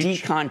look at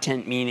each.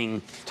 Decontent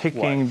meaning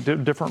taking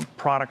different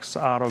products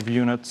out of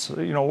units.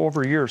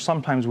 Over years,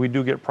 sometimes we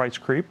do get price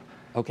creep,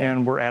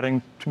 and we're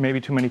adding maybe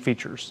too many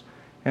features.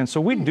 And so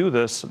we do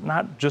this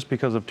not just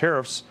because of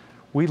tariffs.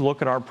 We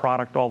look at our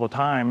product all the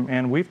time,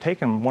 and we've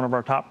taken one of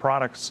our top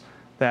products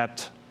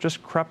that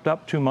just crept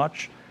up too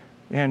much,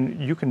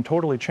 and you can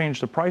totally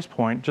change the price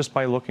point just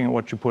by looking at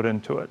what you put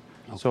into it.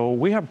 Okay. So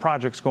we have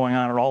projects going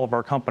on at all of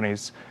our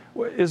companies.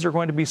 Is there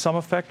going to be some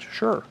effect?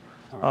 Sure.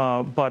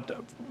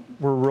 But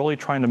we're really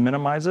trying to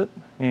minimize it.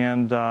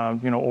 And,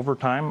 over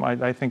time,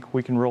 I think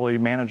we can really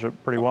manage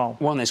it pretty well.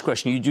 One last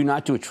question. You do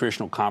not do a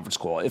traditional conference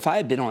call. If I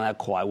had been on that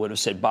call, I would have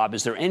said, Bob,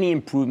 is there any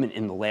improvement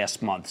in the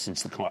last month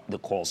since the quarter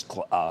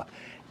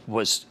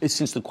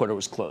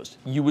was closed?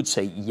 You would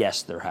say,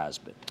 yes, there has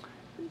been.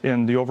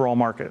 In the overall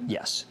market?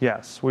 Yes.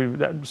 Yes.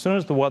 As soon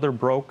as the weather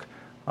broke,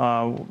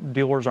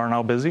 dealers are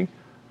now busy.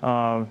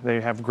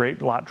 They have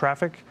great lot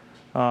traffic.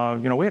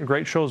 We had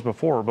great shows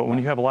before, but when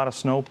you have a lot of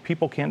snow,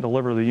 people can't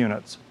deliver the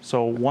units.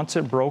 So once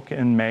it broke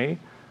in May,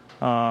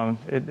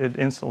 it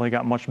instantly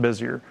got much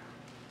busier.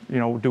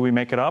 Do we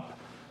make it up?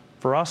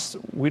 For us,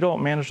 we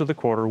don't manage to the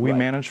quarter. We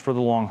manage for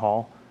the long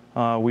haul.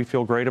 We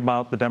feel great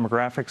about the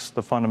demographics,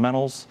 the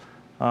fundamentals.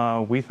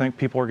 We think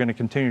people are going to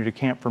continue to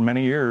camp for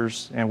many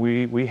years, and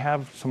we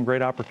have some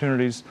great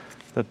opportunities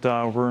that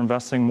we're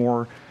investing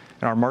more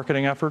in our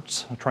marketing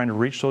efforts, trying to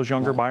reach those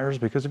younger buyers,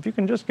 because if you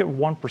can just get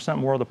 1%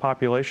 more of the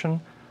population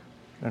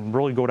and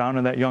really go down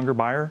to that younger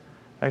buyer,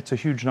 that's a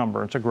huge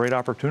number. It's a great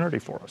opportunity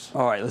for us.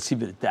 All right, let's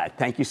leave it at that.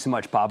 Thank you so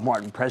much, Bob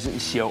Martin,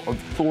 President and CEO of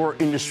Thor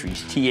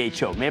Industries,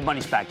 THO. Mad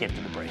Money's back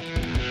after the break.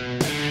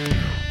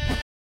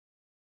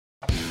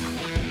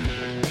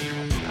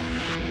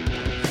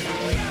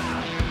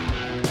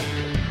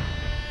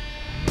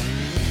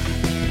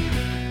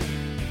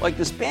 Like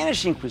the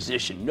Spanish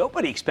Inquisition,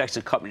 nobody expects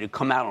a company to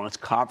come out on its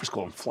conference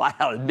call and flat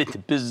out admit the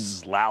business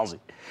is lousy.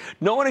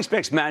 No one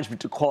expects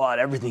management to call out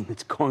everything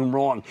that's going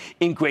wrong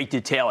in great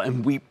detail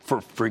and weep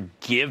for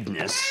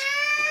forgiveness.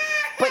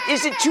 But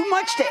is it too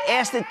much to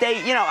ask that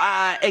they,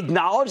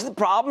 acknowledge the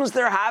problems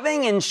they're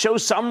having and show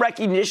some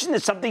recognition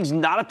that something's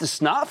not up to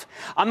snuff?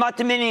 I'm not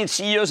demanding that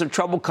CEOs of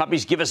troubled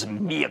companies give us a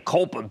mea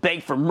culpa,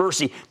 beg for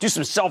mercy, do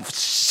some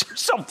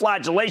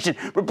self-flagellation,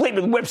 replete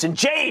with whips and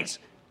chains.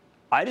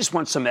 I just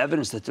want some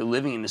evidence that they're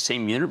living in the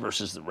same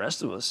universe as the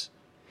rest of us.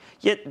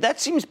 Yet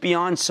that seems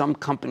beyond some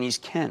companies'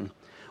 ken.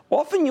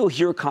 Often you'll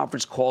hear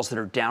conference calls that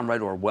are downright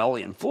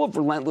Orwellian, full of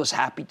relentless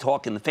happy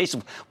talk in the face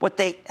of what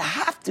they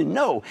have to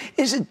know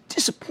is a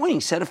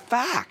disappointing set of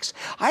facts.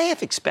 I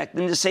half expect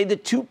them to say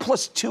that 2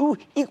 + 2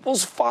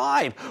 =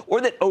 5,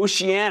 or that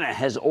Oceania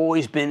has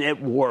always been at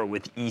war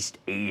with East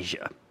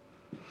Asia.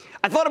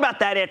 I thought about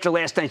that after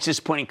last night's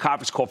disappointing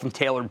conference call from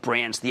Tailored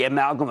Brands, the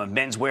amalgam of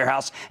Men's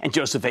Warehouse and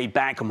Joseph A.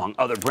 Bank, among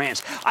other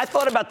brands. I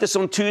thought about this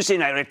on Tuesday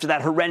night after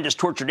that horrendous,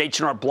 tortured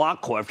H&R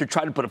Block call, after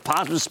trying to put a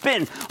positive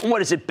spin on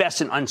what is at best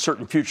an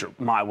uncertain future.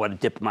 My, what a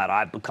diplomat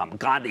I've become.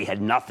 Gandhi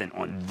had nothing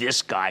on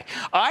this guy.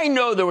 I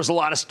know there was a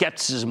lot of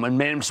skepticism when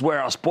Men's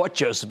Warehouse bought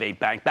Joseph A.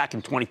 Bank back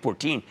in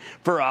 2014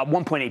 for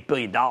 $1.8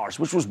 billion,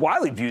 which was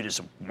widely viewed as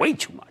way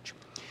too much.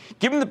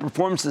 Given the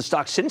performance of the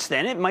stock since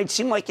then, it might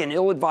seem like an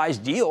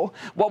ill-advised deal.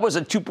 What was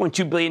a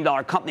 $2.2 billion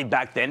company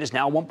back then is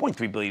now a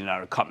 $1.3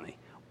 billion company.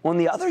 On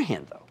the other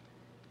hand, though,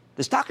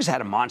 The stock has had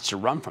a monster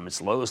run from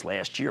its lows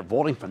last year,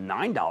 vaulting from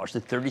 $9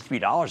 to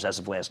 $33 as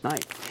of last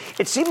night.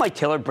 It seemed like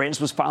Tailored Brands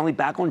was finally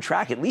back on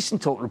track, at least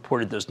until it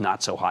reported those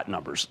not-so-hot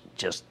numbers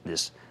just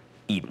this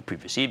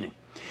previous evening,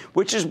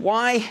 which is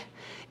why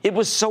it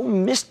was so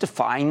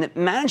mystifying that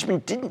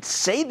management didn't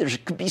say there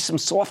could be some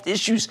soft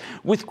issues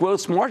with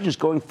gross margins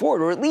going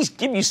forward, or at least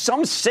give you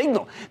some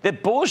signal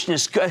that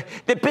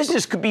that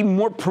business could be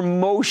more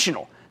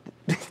promotional.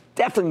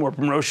 Definitely more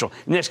promotional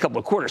in the next couple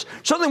of quarters.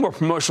 Certainly more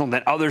promotional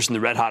than others in the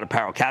red-hot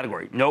apparel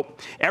category. Nope.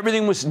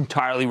 Everything was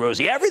entirely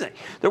rosy. Everything.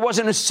 There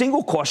wasn't a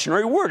single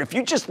cautionary word. If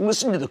you just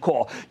listened to the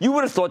call, you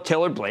would have thought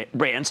Tailored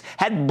Brands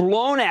had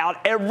blown out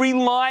every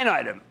line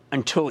item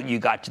until you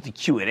got to the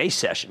Q&A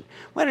session,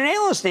 when an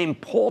analyst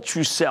named Paul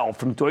Trussell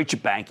from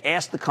Deutsche Bank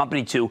asked the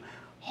company to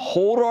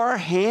hold our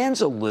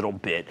hands a little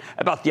bit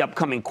about the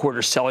upcoming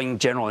quarter selling,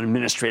 general, and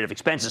administrative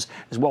expenses,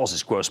 as well as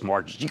its gross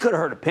margins. You could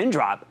have heard a pin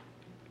drop.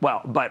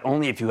 Well, but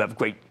only if you have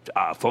great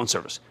phone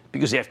service,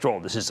 because after all,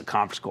 this is a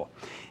conference call.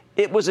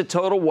 It was a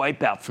total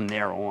wipeout from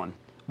there on.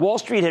 Wall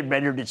Street had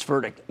rendered its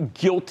verdict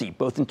guilty,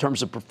 both in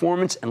terms of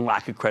performance and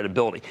lack of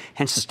credibility.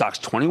 Hence the stock's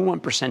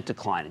 21%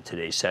 decline in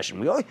today's session.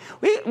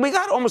 We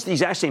got almost the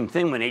exact same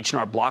thing when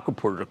H&R Block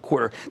reported a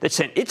quarter that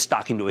sent its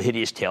stock into a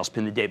hideous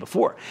tailspin the day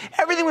before.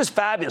 Everything was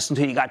fabulous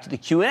until you got to the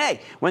Q&A,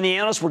 when the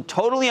analysts were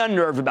totally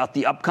unnerved about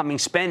the upcoming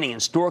spending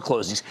and store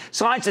closings,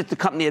 signs that the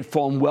company had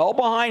fallen well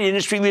behind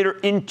industry leader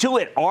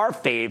Intuit, our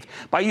fave,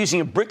 by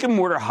using a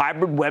brick-and-mortar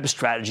hybrid web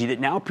strategy that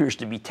now appears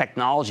to be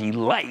technology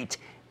light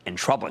and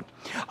troubling.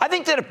 I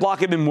think that if Block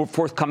had been more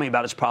forthcoming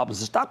about its problems,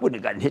 the stock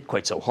wouldn't have gotten hit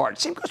quite so hard.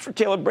 Same goes for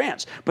Tailored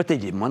Brands, but they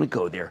didn't want to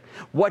go there.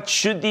 What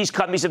should these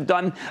companies have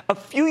done? A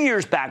few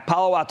years back,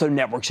 Palo Alto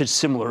Networks had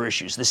similar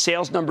issues. The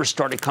sales numbers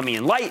started coming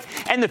in light,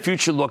 and the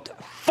future looked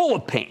full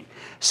of pain.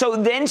 So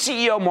then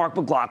CEO Mark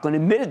McLaughlin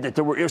admitted that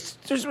there were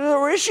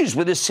issues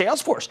with his sales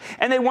force,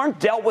 and they weren't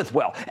dealt with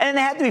well, and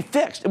they had to be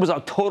fixed. It was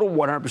a total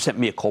 100%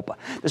 mea culpa.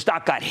 The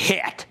stock got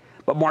hit,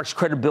 but Mark's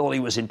credibility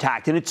was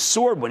intact, and it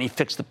soared when he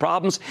fixed the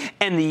problems,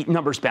 and the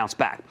numbers bounced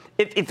back.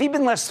 If he'd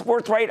been less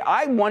forthright,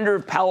 I wonder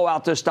if Palo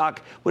Alto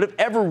stock would have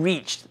ever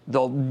reached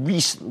the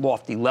recent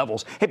lofty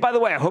levels. Hey, by the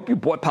way, I hope you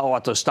bought Palo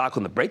Alto stock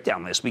on the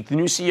breakdown last week. The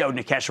new CEO,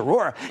 Nikesh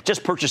Arora,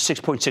 just purchased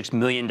 $6.6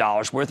 million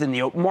worth in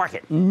the open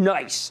market.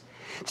 Nice.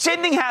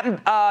 Same thing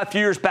happened a few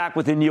years back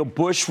with Anil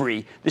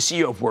Bhusri, the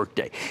CEO of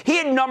Workday. He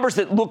had numbers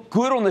that looked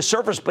good on the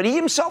surface, but he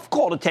himself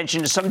called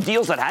attention to some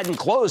deals that hadn't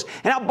closed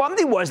and how bummed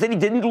he was that he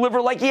didn't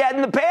deliver like he had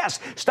in the past.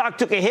 Stock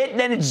took a hit, and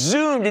then it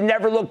zoomed and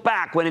never looked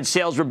back when its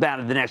sales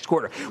rebounded the next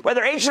quarter.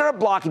 Whether H&R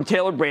Block and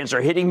Tailored Brands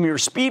are hitting mere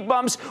speed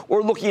bumps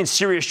or looking at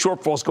serious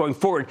shortfalls going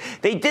forward,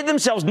 they did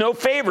themselves no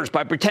favors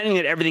by pretending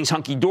that everything's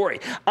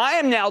hunky-dory. I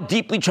am now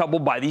deeply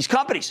troubled by these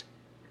companies.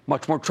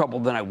 Much more trouble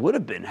than I would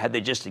have been had they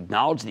just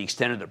acknowledged the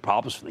extent of their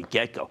problems from the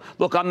get-go.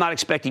 Look, I'm not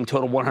expecting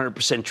total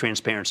 100%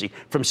 transparency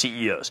from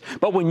CEOs.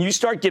 But when you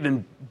start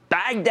giving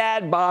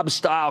Baghdad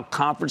Bob-style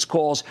conference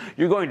calls,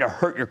 you're going to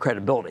hurt your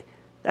credibility.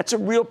 That's a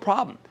real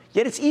problem.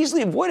 Yet it's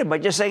easily avoided by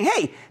just saying,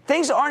 hey,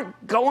 things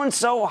aren't going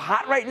so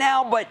hot right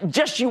now, but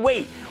just you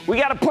wait. We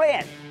got a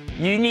plan.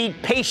 You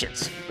need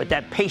patience, but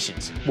that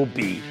patience will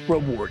be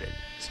rewarded.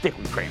 Stick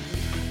with Cramer.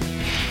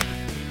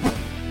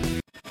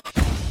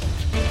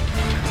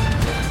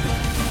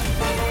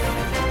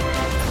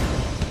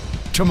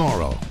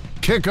 Tomorrow,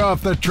 kick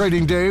off the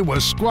trading day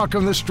with Squawk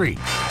on the Street.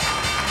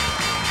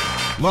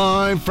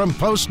 Live from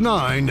Post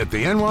 9 at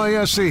the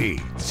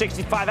NYSE.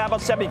 65, how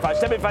about 75?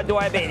 75, do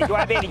I have 80? Do I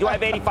have 80? Do I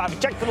have 85?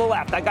 Check to the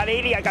left. I got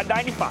 80, I got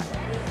 95.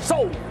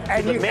 Sold.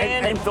 And the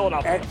man in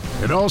Philadelphia.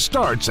 It all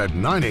starts at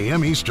 9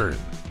 a.m. Eastern.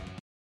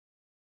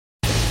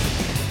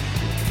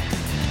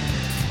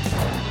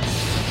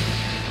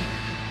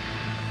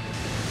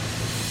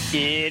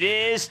 It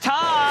is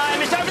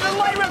time. It's time for the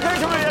light round.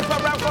 That's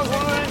my round close.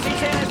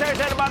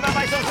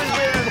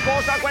 The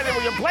ball stock weather.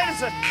 We're playing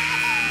this.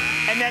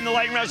 And then the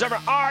lightning round's over.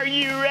 Are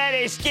you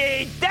ready,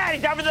 Ski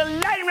Daddy? Time for the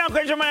lightning round.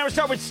 I'm going to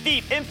start with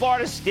Steve in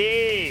Florida.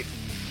 Steve.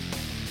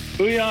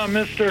 Booyah,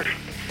 Mr.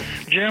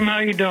 Jim. How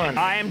you doing?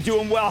 I am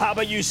doing well. How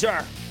about you,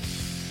 sir?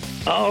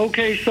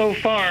 Okay, so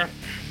far.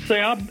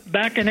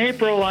 Back in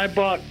April, I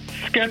bought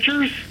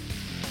Skechers.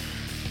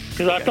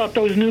 Because I thought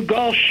those new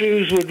golf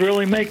shoes would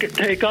really make it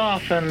take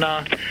off. And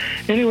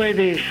anyway,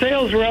 the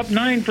sales were up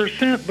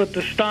 9%, but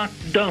the stock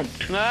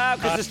dumped. No,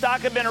 because the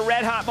stock had been a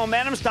red-hot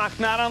momentum stock,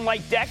 not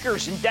unlike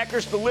Deckers. And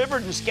Deckers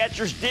delivered and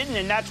Skechers didn't,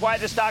 and that's why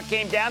the stock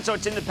came down. So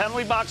it's in the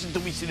penalty box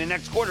until we see the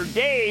next quarter.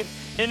 Dave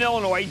in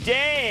Illinois.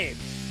 Dave.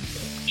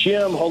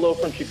 Jim, hello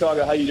from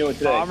Chicago. How you doing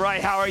today? All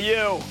right. How are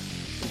you?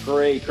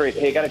 Great.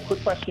 Hey, I got a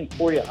quick question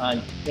for you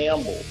on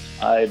Campbell's.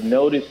 I've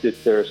noticed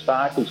that their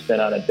stock has been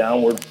on a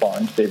downward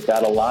plunge. They've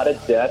got a lot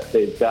of debt.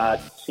 They've got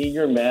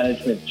senior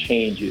management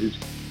changes.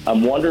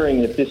 I'm wondering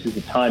if this is the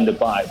time to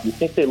buy. Do you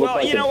think they look like...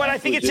 Well, you know what? I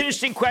think it's an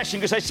interesting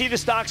question because I see the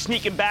stock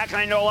sneaking back, and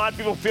I know a lot of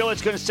people feel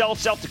it's going to sell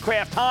itself to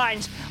Kraft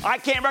Heinz. I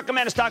can't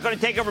recommend a stock on a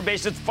takeover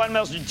basis if the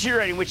fundamentals are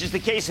deteriorating, which is the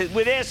case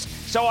with this.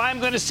 So I'm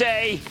going to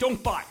say...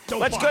 Don't buy.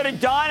 Let's go to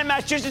Don in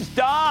Massachusetts.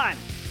 Don.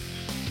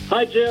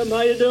 Hi, Jim.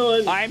 How you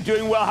doing? I'm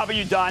doing well. How about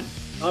you, Don?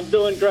 I'm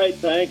doing great,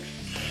 thanks.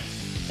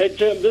 Hey,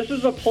 Jim, this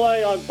is a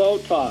play on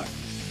Botox.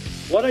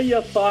 What are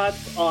your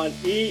thoughts on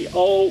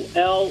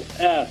EOLS?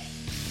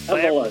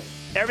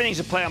 Evolus. Everything's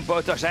a play on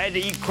Botox. I had to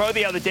eat crow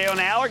the other day on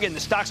Allergan. The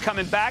stock's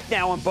coming back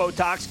now on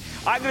Botox.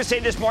 I'm going to say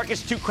this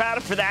market's too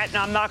crowded for that, and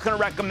I'm not going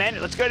to recommend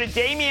it. Let's go to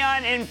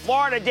Damien in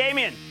Florida.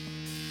 Damien.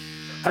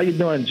 How you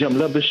doing, Jim?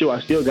 Love the show.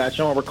 I still got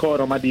you on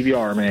record on my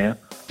DVR, man.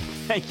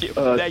 Thank you.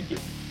 Thank you.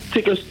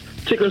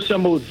 Ticker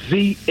symbol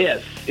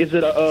ZS. Is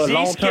it a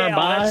long-term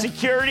buy? That's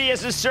security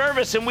as a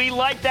service, and we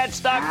like that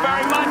stock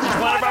very much.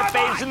 It's one of our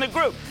faves in the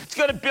group. Let's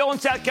go to Bill in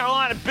South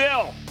Carolina.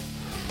 Bill.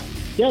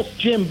 Yes,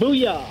 Jim.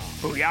 Booyah.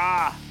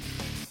 Booyah.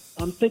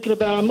 I'm thinking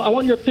about, I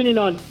want your opinion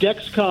on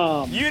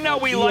Dexcom. You know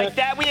we like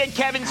that. We had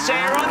Kevin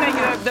Sayer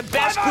on, the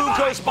best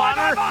glucose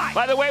monitor.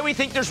 By the way, we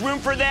think there's room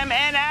for them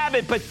and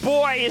Abbott, but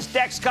boy, is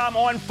Dexcom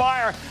on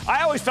fire.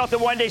 I always felt that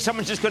one day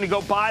someone's just going to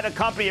go buy the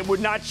company. It would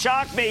not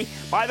shock me.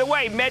 By the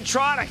way,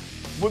 Medtronic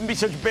wouldn't be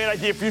such a bad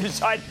idea for you to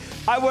decide,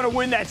 I want to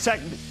win that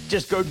second.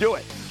 Just go do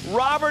it.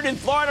 Robert in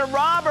Florida.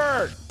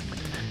 Robert.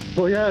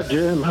 Well, yeah,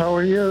 Jim, how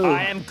are you?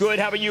 I am good.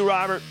 How about you,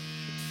 Robert?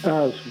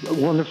 It's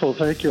wonderful,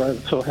 thank you. I'm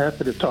so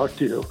happy to talk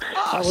to you.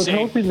 Oh, I was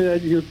hoping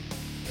that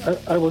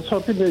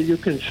you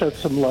can shed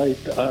some light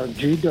on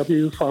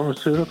GW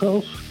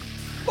Pharmaceuticals.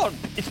 Well,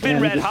 it's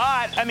been red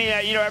hot. I mean,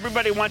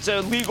 everybody wants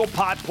a legal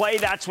pot play.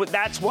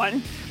 That's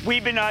one.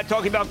 We've been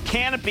talking about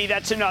Canopy.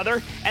 That's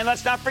another. And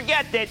let's not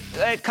forget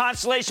that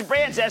Constellation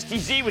Brands,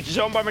 STZ, which is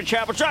owned by my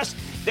Travel Trust,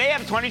 they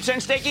have a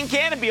 20% stake in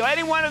Canopy.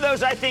 Any one of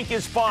those, I think,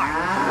 is fine.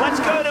 Let's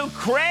go to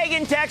Craig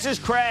in Texas.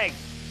 Craig.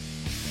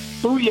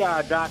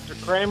 Booyah, Dr.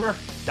 Cramer.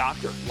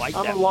 Doctor, like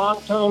that.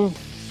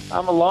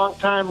 I'm a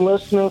long-time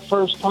listener,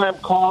 first-time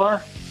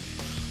caller.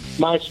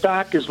 My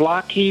stock is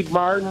Lockheed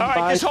Martin. All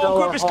right, this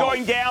whole group is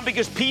going down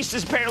because peace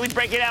is apparently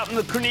breaking out in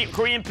the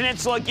Korean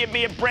Peninsula. Give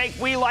me a break.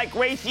 We like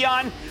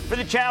Raytheon for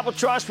the Travel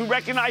Trust. We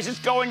recognize it's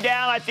going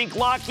down. I think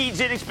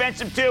Lockheed's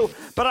inexpensive too.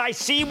 But I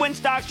see when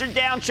stocks are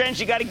downtrends,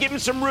 you got to give them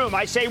some room.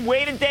 I say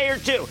wait a day or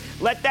two.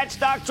 Let that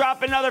stock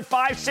drop another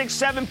 5, 6,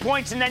 7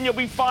 points, and then you'll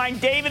be fine.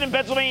 David in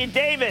Pennsylvania.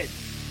 David.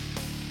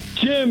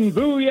 Jim,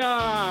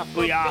 booyah!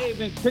 Booyah.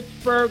 Dave in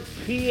Pittsburgh,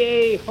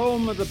 PA,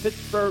 home of the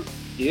Pittsburgh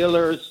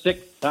Steelers,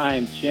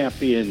 6-time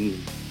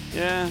champions.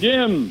 Yeah.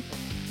 Jim.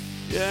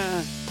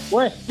 Yeah.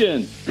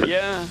 Question.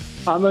 Yeah.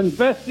 I'm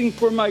investing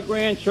for my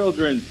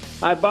grandchildren.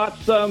 I bought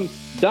some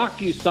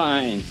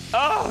DocuSign.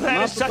 Oh,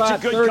 that is such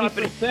a good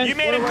company. You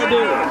made a good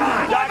move.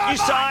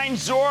 DocuSign,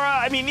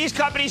 Zora. I mean, these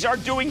companies are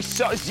doing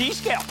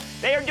Zscaler.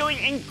 They are doing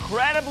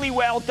incredibly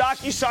well.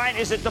 DocuSign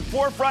is at the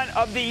forefront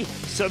of the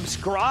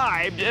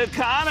subscribed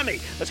economy.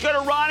 Let's go to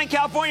Ron in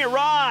California.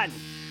 Ron.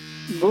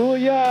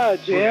 Booyah,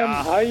 Jim.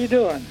 Booyah. How you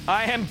doing?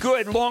 I am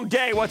good. Long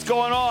day. What's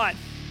going on?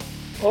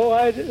 Oh,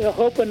 I'm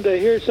hoping to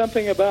hear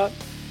something about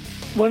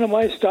one of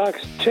my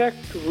stocks, Tech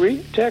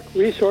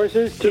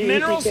Resources. The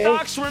mineral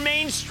stocks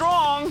remain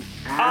strong.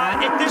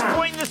 At this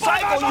point in the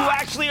cycle, you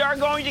actually are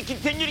going to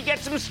continue to get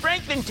some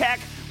strength in tech.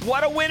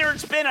 What a winner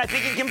it's been. I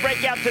think it can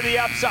break out to the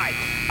upside.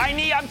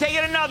 I'm taking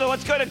another.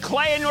 Let's go to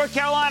Clay in North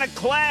Carolina.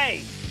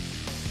 Clay.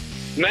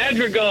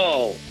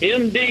 Madrigal,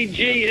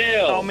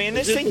 MDGL. Oh, man,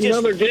 this thing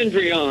another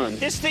Dendrion.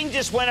 This thing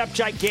just went up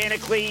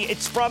gigantically.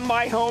 It's from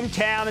my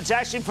hometown. It's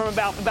actually from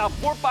about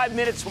 4 or 5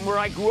 minutes from where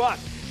I grew up.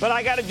 But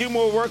I got to do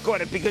more work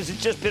on it because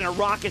it's just been a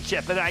rocket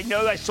ship. And I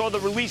know I saw the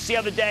release the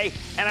other day,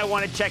 and I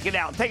want to check it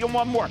out. Taking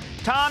one more.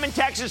 Tom in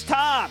Texas.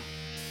 Tom.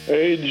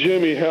 Hey,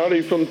 Jimmy.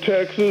 Howdy from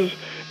Texas.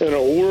 And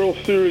a World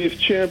Series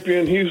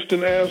champion,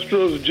 Houston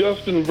Astros,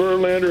 Justin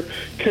Verlander,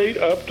 Kate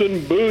Upton.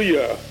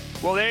 Booyah.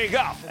 Well, there you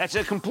go. That's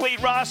a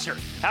complete roster.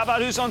 How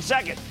about who's on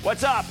second?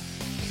 What's up?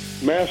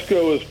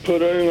 Masco is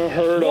put in a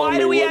herd on me. Why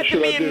do we What have to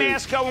should be I in do?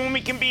 Masco when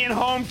we can be in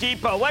Home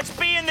Depot? Let's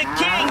be in the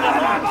king, the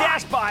home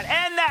despot.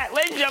 And that,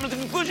 ladies and gentlemen, is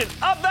the conclusion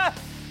of the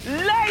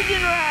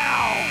Lightning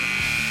Round.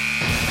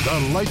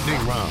 The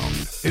Lightning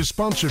Round is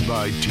sponsored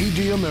by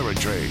TD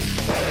Ameritrade.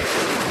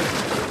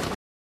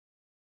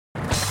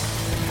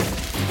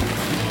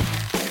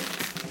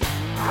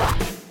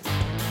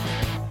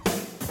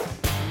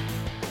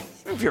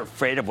 If you're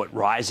afraid of what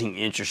rising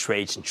interest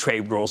rates and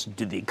trade rules do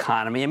to the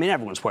economy, I mean,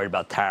 everyone's worried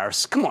about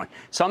tariffs. Come on.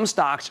 Some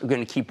stocks are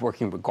going to keep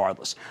working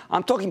regardless.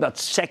 I'm talking about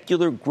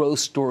secular growth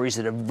stories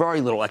that have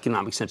very little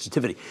economic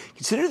sensitivity.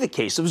 Consider the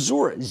case of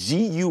Zura,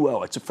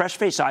 ZUO. It's a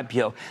fresh-faced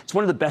IPO. It's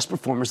one of the best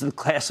performers of the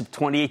class of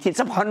 2018. It's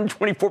up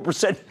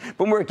 124%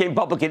 from where it came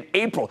public in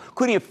April,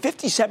 including a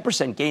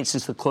 57% gain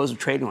since the close of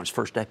trading on its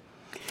first day.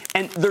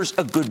 And there's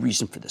a good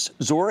reason for this.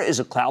 Zora is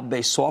a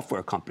cloud-based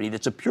software company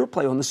that's a pure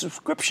play on the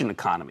subscription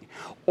economy.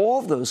 All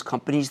of those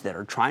companies that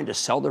are trying to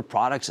sell their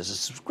products as a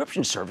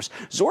subscription service,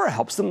 Zora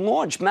helps them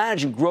launch,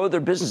 manage, and grow their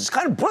business. It's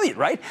kind of brilliant,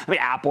 right? I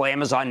mean, Apple,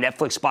 Amazon,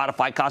 Netflix,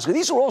 Spotify, Costco,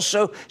 these are all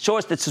show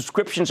us that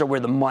subscriptions are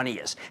where the money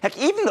is. Heck,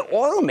 even the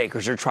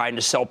automakers are trying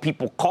to sell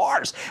people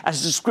cars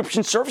as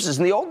subscription services.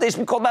 In the old days,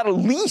 we called that a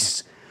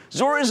lease.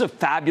 Zora is a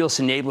fabulous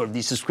enabler of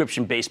these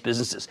subscription-based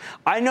businesses.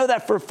 I know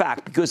that for a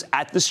fact because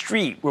at The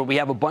Street, where we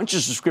have a bunch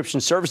of subscription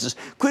services,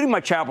 including my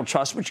Charitable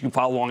Trust, which you can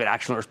follow along at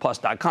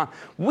actionalersplus.com,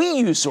 we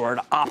use Zora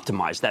to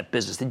optimize that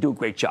business. They do a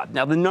great job.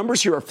 Now, the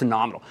numbers here are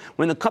phenomenal.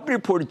 When the company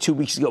reported 2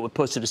 weeks ago, it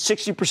posted a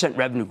 60%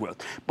 revenue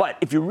growth. But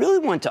if you really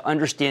want to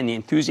understand the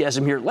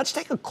enthusiasm here, let's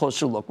take a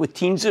closer look with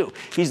Team Zhu.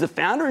 He's the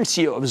founder and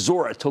CEO of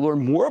Zora to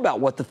learn more about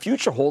what the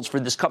future holds for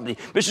this company.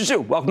 Mr.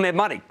 Zhu, welcome to Mad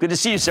Money. Good to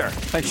see you, sir.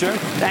 Thanks, Jim.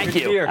 Thank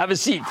you. Have a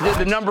seat.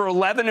 The number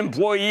 11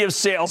 employee of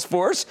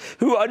Salesforce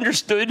who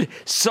understood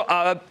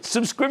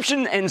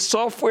subscription and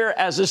software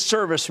as a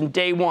service from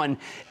day one.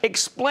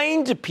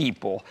 Explain to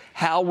people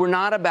how we're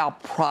not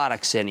about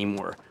products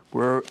anymore.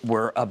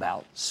 We're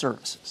about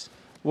services.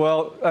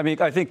 Well, I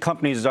mean, I think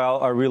companies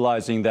are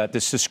realizing that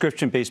the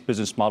subscription-based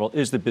business model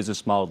is the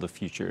business model of the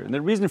future. And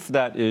the reason for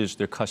that is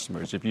their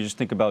customers. If you just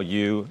think about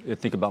you,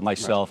 think about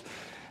myself,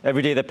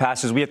 every day that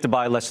passes, we have to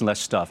buy less and less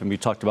stuff. And we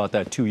talked about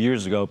that 2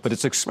 years ago, but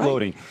it's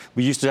exploding. Right.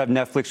 We used to have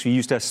Netflix, we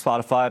used to have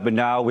Spotify, but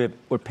now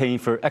we're paying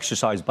for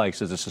exercise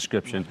bikes as a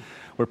subscription.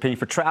 We're paying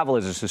for travel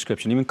as a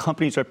subscription. Even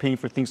companies are paying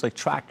for things like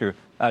Tractor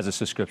as a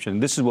subscription.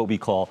 This is what we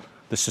call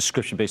the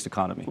subscription-based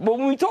economy. Well,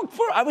 when we talked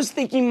before, I was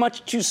thinking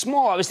much too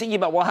small. I was thinking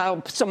about, well,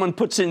 how someone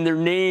puts in their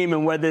name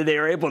and whether they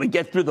are able to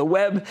get through the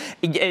web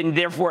and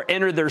therefore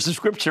enter their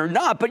subscription or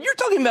not. But you're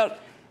talking about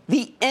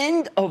the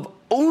end of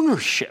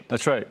ownership.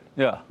 That's right,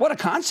 yeah. What a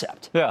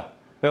concept. Yeah.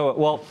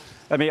 Well,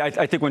 I mean,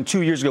 I think when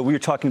 2 years ago we were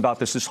talking about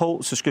this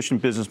whole subscription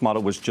business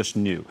model was just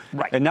new.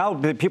 Right. And now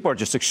people are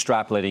just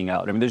extrapolating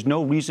out. I mean, there's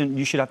no reason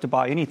you should have to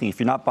buy anything. If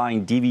you're not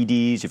buying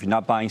DVDs, if you're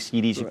not buying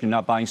CDs, if you're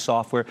not buying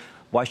software,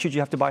 why should you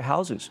have to buy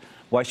houses?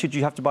 Why should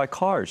you have to buy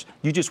cars?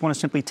 You just want to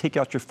simply take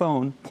out your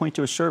phone, point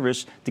to a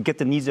service to get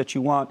the needs that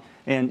you want,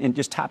 and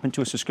just tap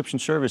into a subscription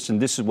service.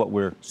 And this is what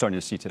we're starting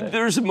to see today.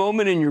 There's a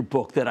moment in your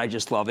book that I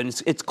just love,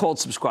 and it's called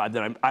Subscribe,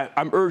 that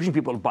I'm urging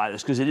people to buy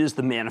this because it is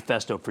the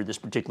manifesto for this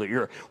particular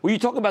era, where you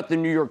talk about the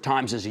New York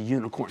Times as a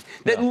unicorn.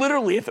 That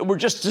literally, if it were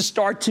just to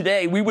start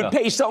today, we would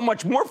pay so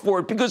much more for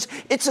it because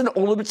it's an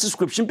ultimate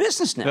subscription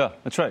business now. Yeah,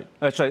 that's right.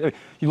 That's right.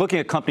 You're looking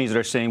at companies that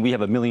are saying we have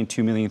 1 million,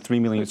 2 million, 3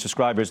 million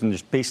subscribers, and they're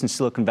based in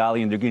Silicon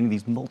Valley, and they're getting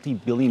these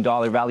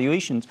multi-billion-dollar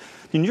valuations.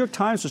 The New York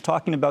Times was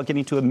talking about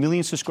getting to 1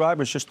 million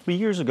subscribers just 3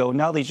 years ago.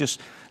 Now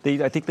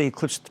I think they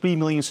eclipsed 3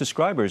 million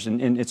subscribers,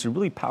 and it's a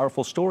really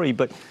powerful story.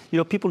 But,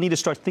 people need to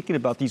start thinking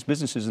about these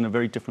businesses in a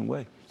very different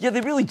way. Yeah,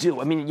 they really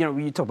do. I mean,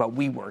 when you talk about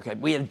WeWork,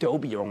 we had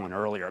Adobe on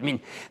earlier. I mean,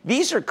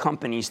 these are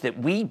companies that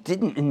we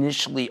didn't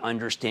initially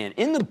understand.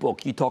 In the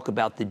book, you talk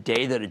about the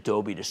day that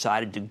Adobe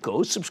decided to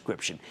go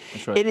subscription.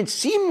 That's right. And it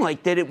seemed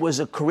like that it was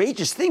a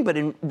courageous thing, but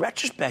in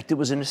retrospect, it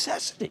was a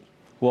necessity.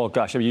 Well,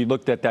 gosh, I mean, you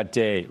looked at that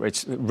day,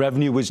 right?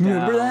 Revenue was down.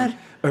 Remember that?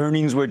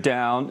 Earnings were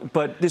down.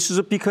 But this is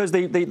because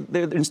they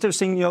instead of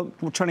saying,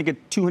 we're trying to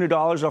get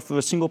 $200 off of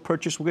a single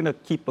purchase, we're going to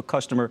keep a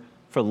customer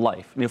for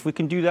life. And if we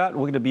can do that,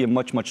 we're going to be a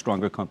much, much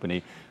stronger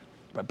company.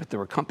 Right, but there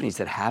were companies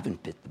that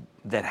haven't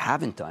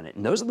done it,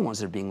 and those are the ones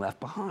that are being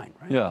left behind,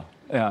 right? Yeah,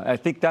 I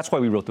think that's why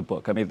we wrote the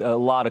book. I mean, a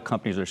lot of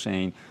companies are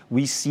saying,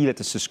 we see that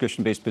the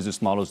subscription-based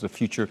business model is the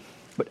future,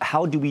 but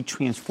how do we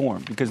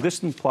transform? Because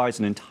this implies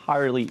an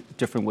entirely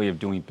different way of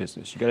doing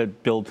business. You got to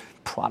build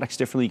products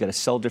differently, you got to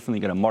sell differently,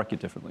 you got to market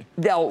differently.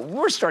 Now,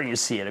 we're starting to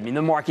see it. I mean,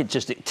 the market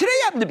today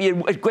happened to be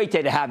a great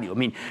day to have you. I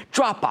mean,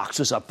 Dropbox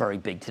was up very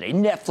big today.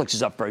 Netflix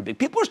is up very big.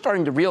 People are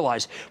starting to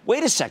realize,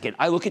 wait a second,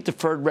 I look at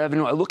deferred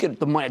revenue, I look at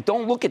the money, I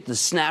don't look at the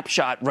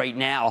snapshot right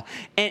now.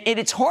 And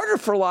it's harder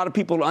for a lot of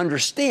people to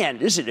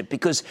understand, isn't it?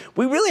 Because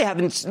we really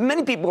haven't,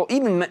 many people,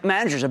 even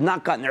managers, have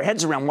not gotten their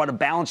heads around what a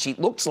balance sheet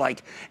looks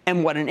like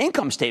and what an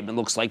income statement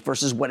looks like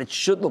versus what it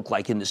should look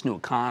like in this new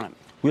economy.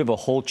 We have a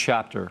whole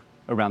chapter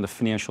around the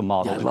financial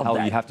model and how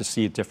you have to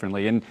see it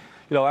differently. And,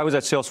 I was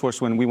at Salesforce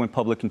when we went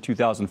public in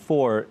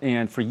 2004,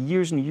 and for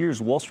years and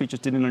years, Wall Street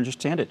just didn't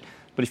understand it.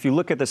 But if you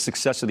look at the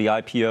success of the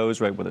IPOs,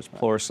 right, whether it's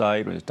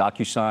Pluralsight, whether it's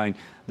DocuSign,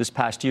 this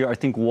past year, I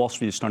think Wall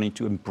Street is starting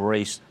to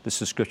embrace the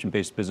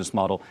subscription-based business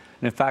model.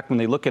 And in fact, when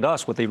they look at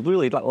us, what they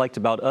really liked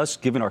about us,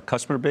 given our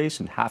customer base,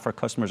 and half our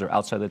customers are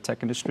outside the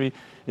tech industry,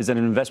 is that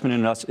an investment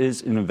in us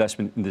is an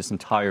investment in this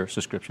entire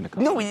subscription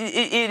economy. No,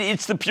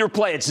 it's the pure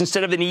play. It's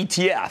instead of an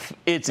ETF.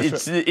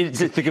 You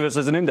think of us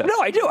as an index.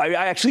 No, I do.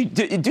 I actually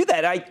do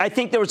that. I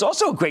think there was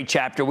also a great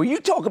chapter where you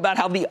talk about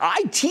how the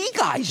IT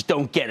guys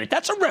don't get it.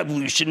 That's a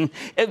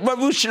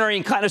revolutionary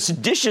and kind of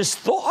seditious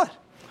thought.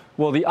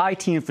 Well, the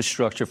IT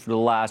infrastructure for the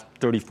last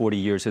 30, 40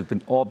 years has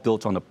been all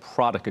built on the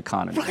product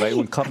economy, right?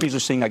 When companies are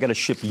saying, I got to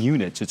ship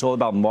units, it's all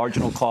about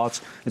marginal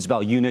costs, it's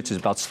about units, it's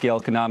about scale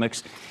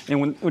economics. And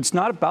when it's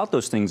not about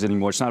those things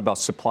anymore, it's not about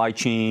supply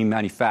chain,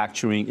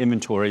 manufacturing,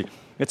 inventory.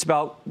 It's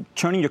about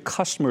turning your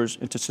customers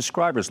into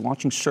subscribers,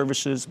 launching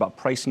services, about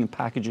pricing and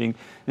packaging.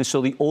 And so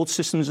the old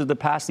systems of the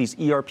past, these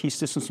ERP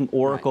systems from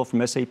Oracle,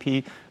 from SAP,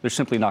 they're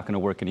simply not going to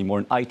work anymore.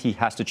 And IT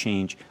has to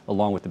change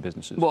along with the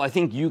businesses. Well, I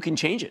think you can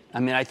change it. I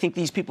mean, I think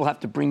these people have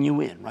to bring you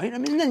in, right? I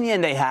mean, in the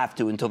end, they have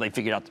to until they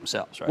figure it out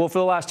themselves, right? Well, for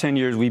the last 10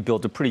 years, we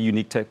built a pretty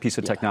unique piece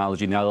of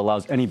technology now that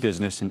allows any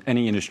business in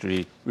any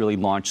industry really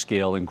launch,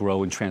 scale, and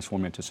grow and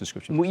transform into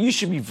subscription. Well, you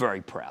should be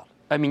very proud.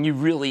 I mean,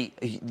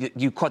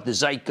 you caught the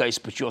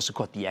zeitgeist, but you also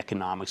caught the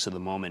economics of the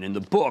moment. In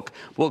the book,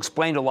 we'll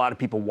explain to a lot of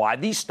people why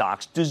these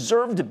stocks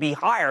deserve to be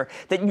higher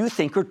than you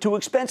think are too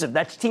expensive.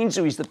 That's Teen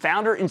Zhu. He's the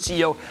founder and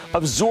CEO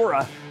of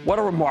Zuora. What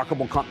a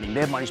remarkable company.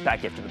 Mad Money's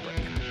back after the break.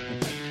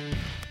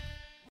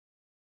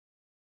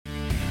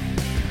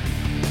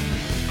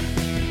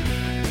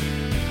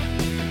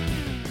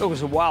 It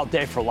was a wild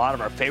day for a lot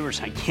of our favorites.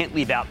 I can't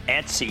leave out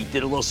Etsy.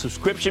 Did a little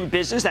subscription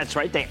business. That's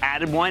right. They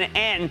added one,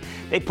 and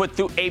they put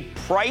through a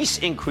price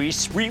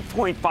increase.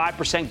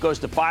 3.5% goes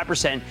to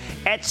 5%.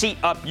 Etsy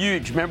up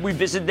huge. Remember, we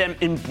visited them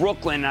in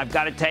Brooklyn. I've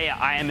got to tell you,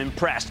 I am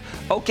impressed.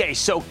 Okay,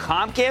 so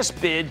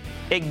Comcast bid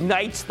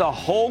ignites the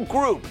whole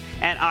group,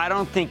 and I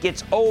don't think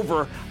it's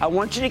over. I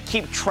want you to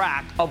keep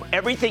track of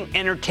everything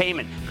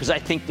entertainment, because I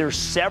think there's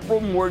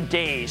several more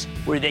days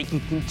where they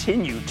can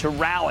continue to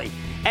rally.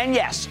 And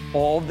yes,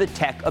 all the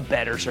tech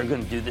abettors are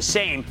going to do the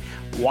same.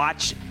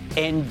 Watch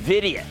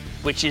NVIDIA,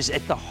 which is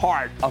at the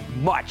heart of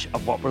much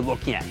of what we're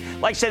looking at.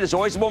 Like I said, there's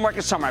always a bull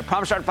market summary. I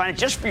promise I'll find it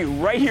just for you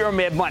right here on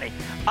Mad Money.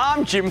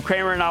 I'm Jim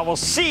Cramer, and I will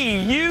see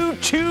you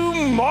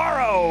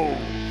tomorrow.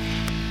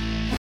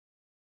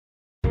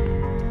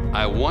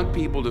 I want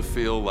people to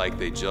feel like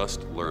they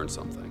just learned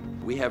something.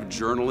 We have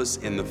journalists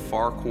in the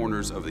far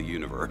corners of the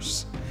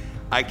universe.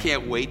 I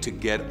can't wait to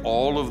get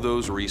all of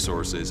those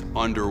resources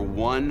under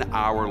 1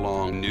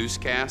 hour-long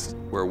newscast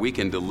where we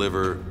can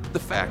deliver the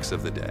facts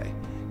of the day,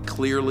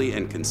 clearly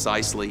and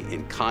concisely,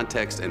 in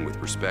context and with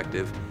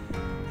perspective,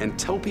 and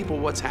tell people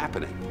what's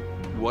happening,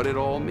 what it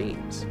all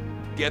means.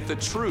 Get the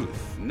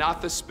truth,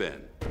 not the spin.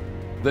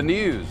 The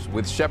News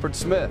with Shepard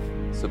Smith.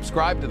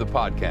 Subscribe to the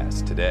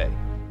podcast today.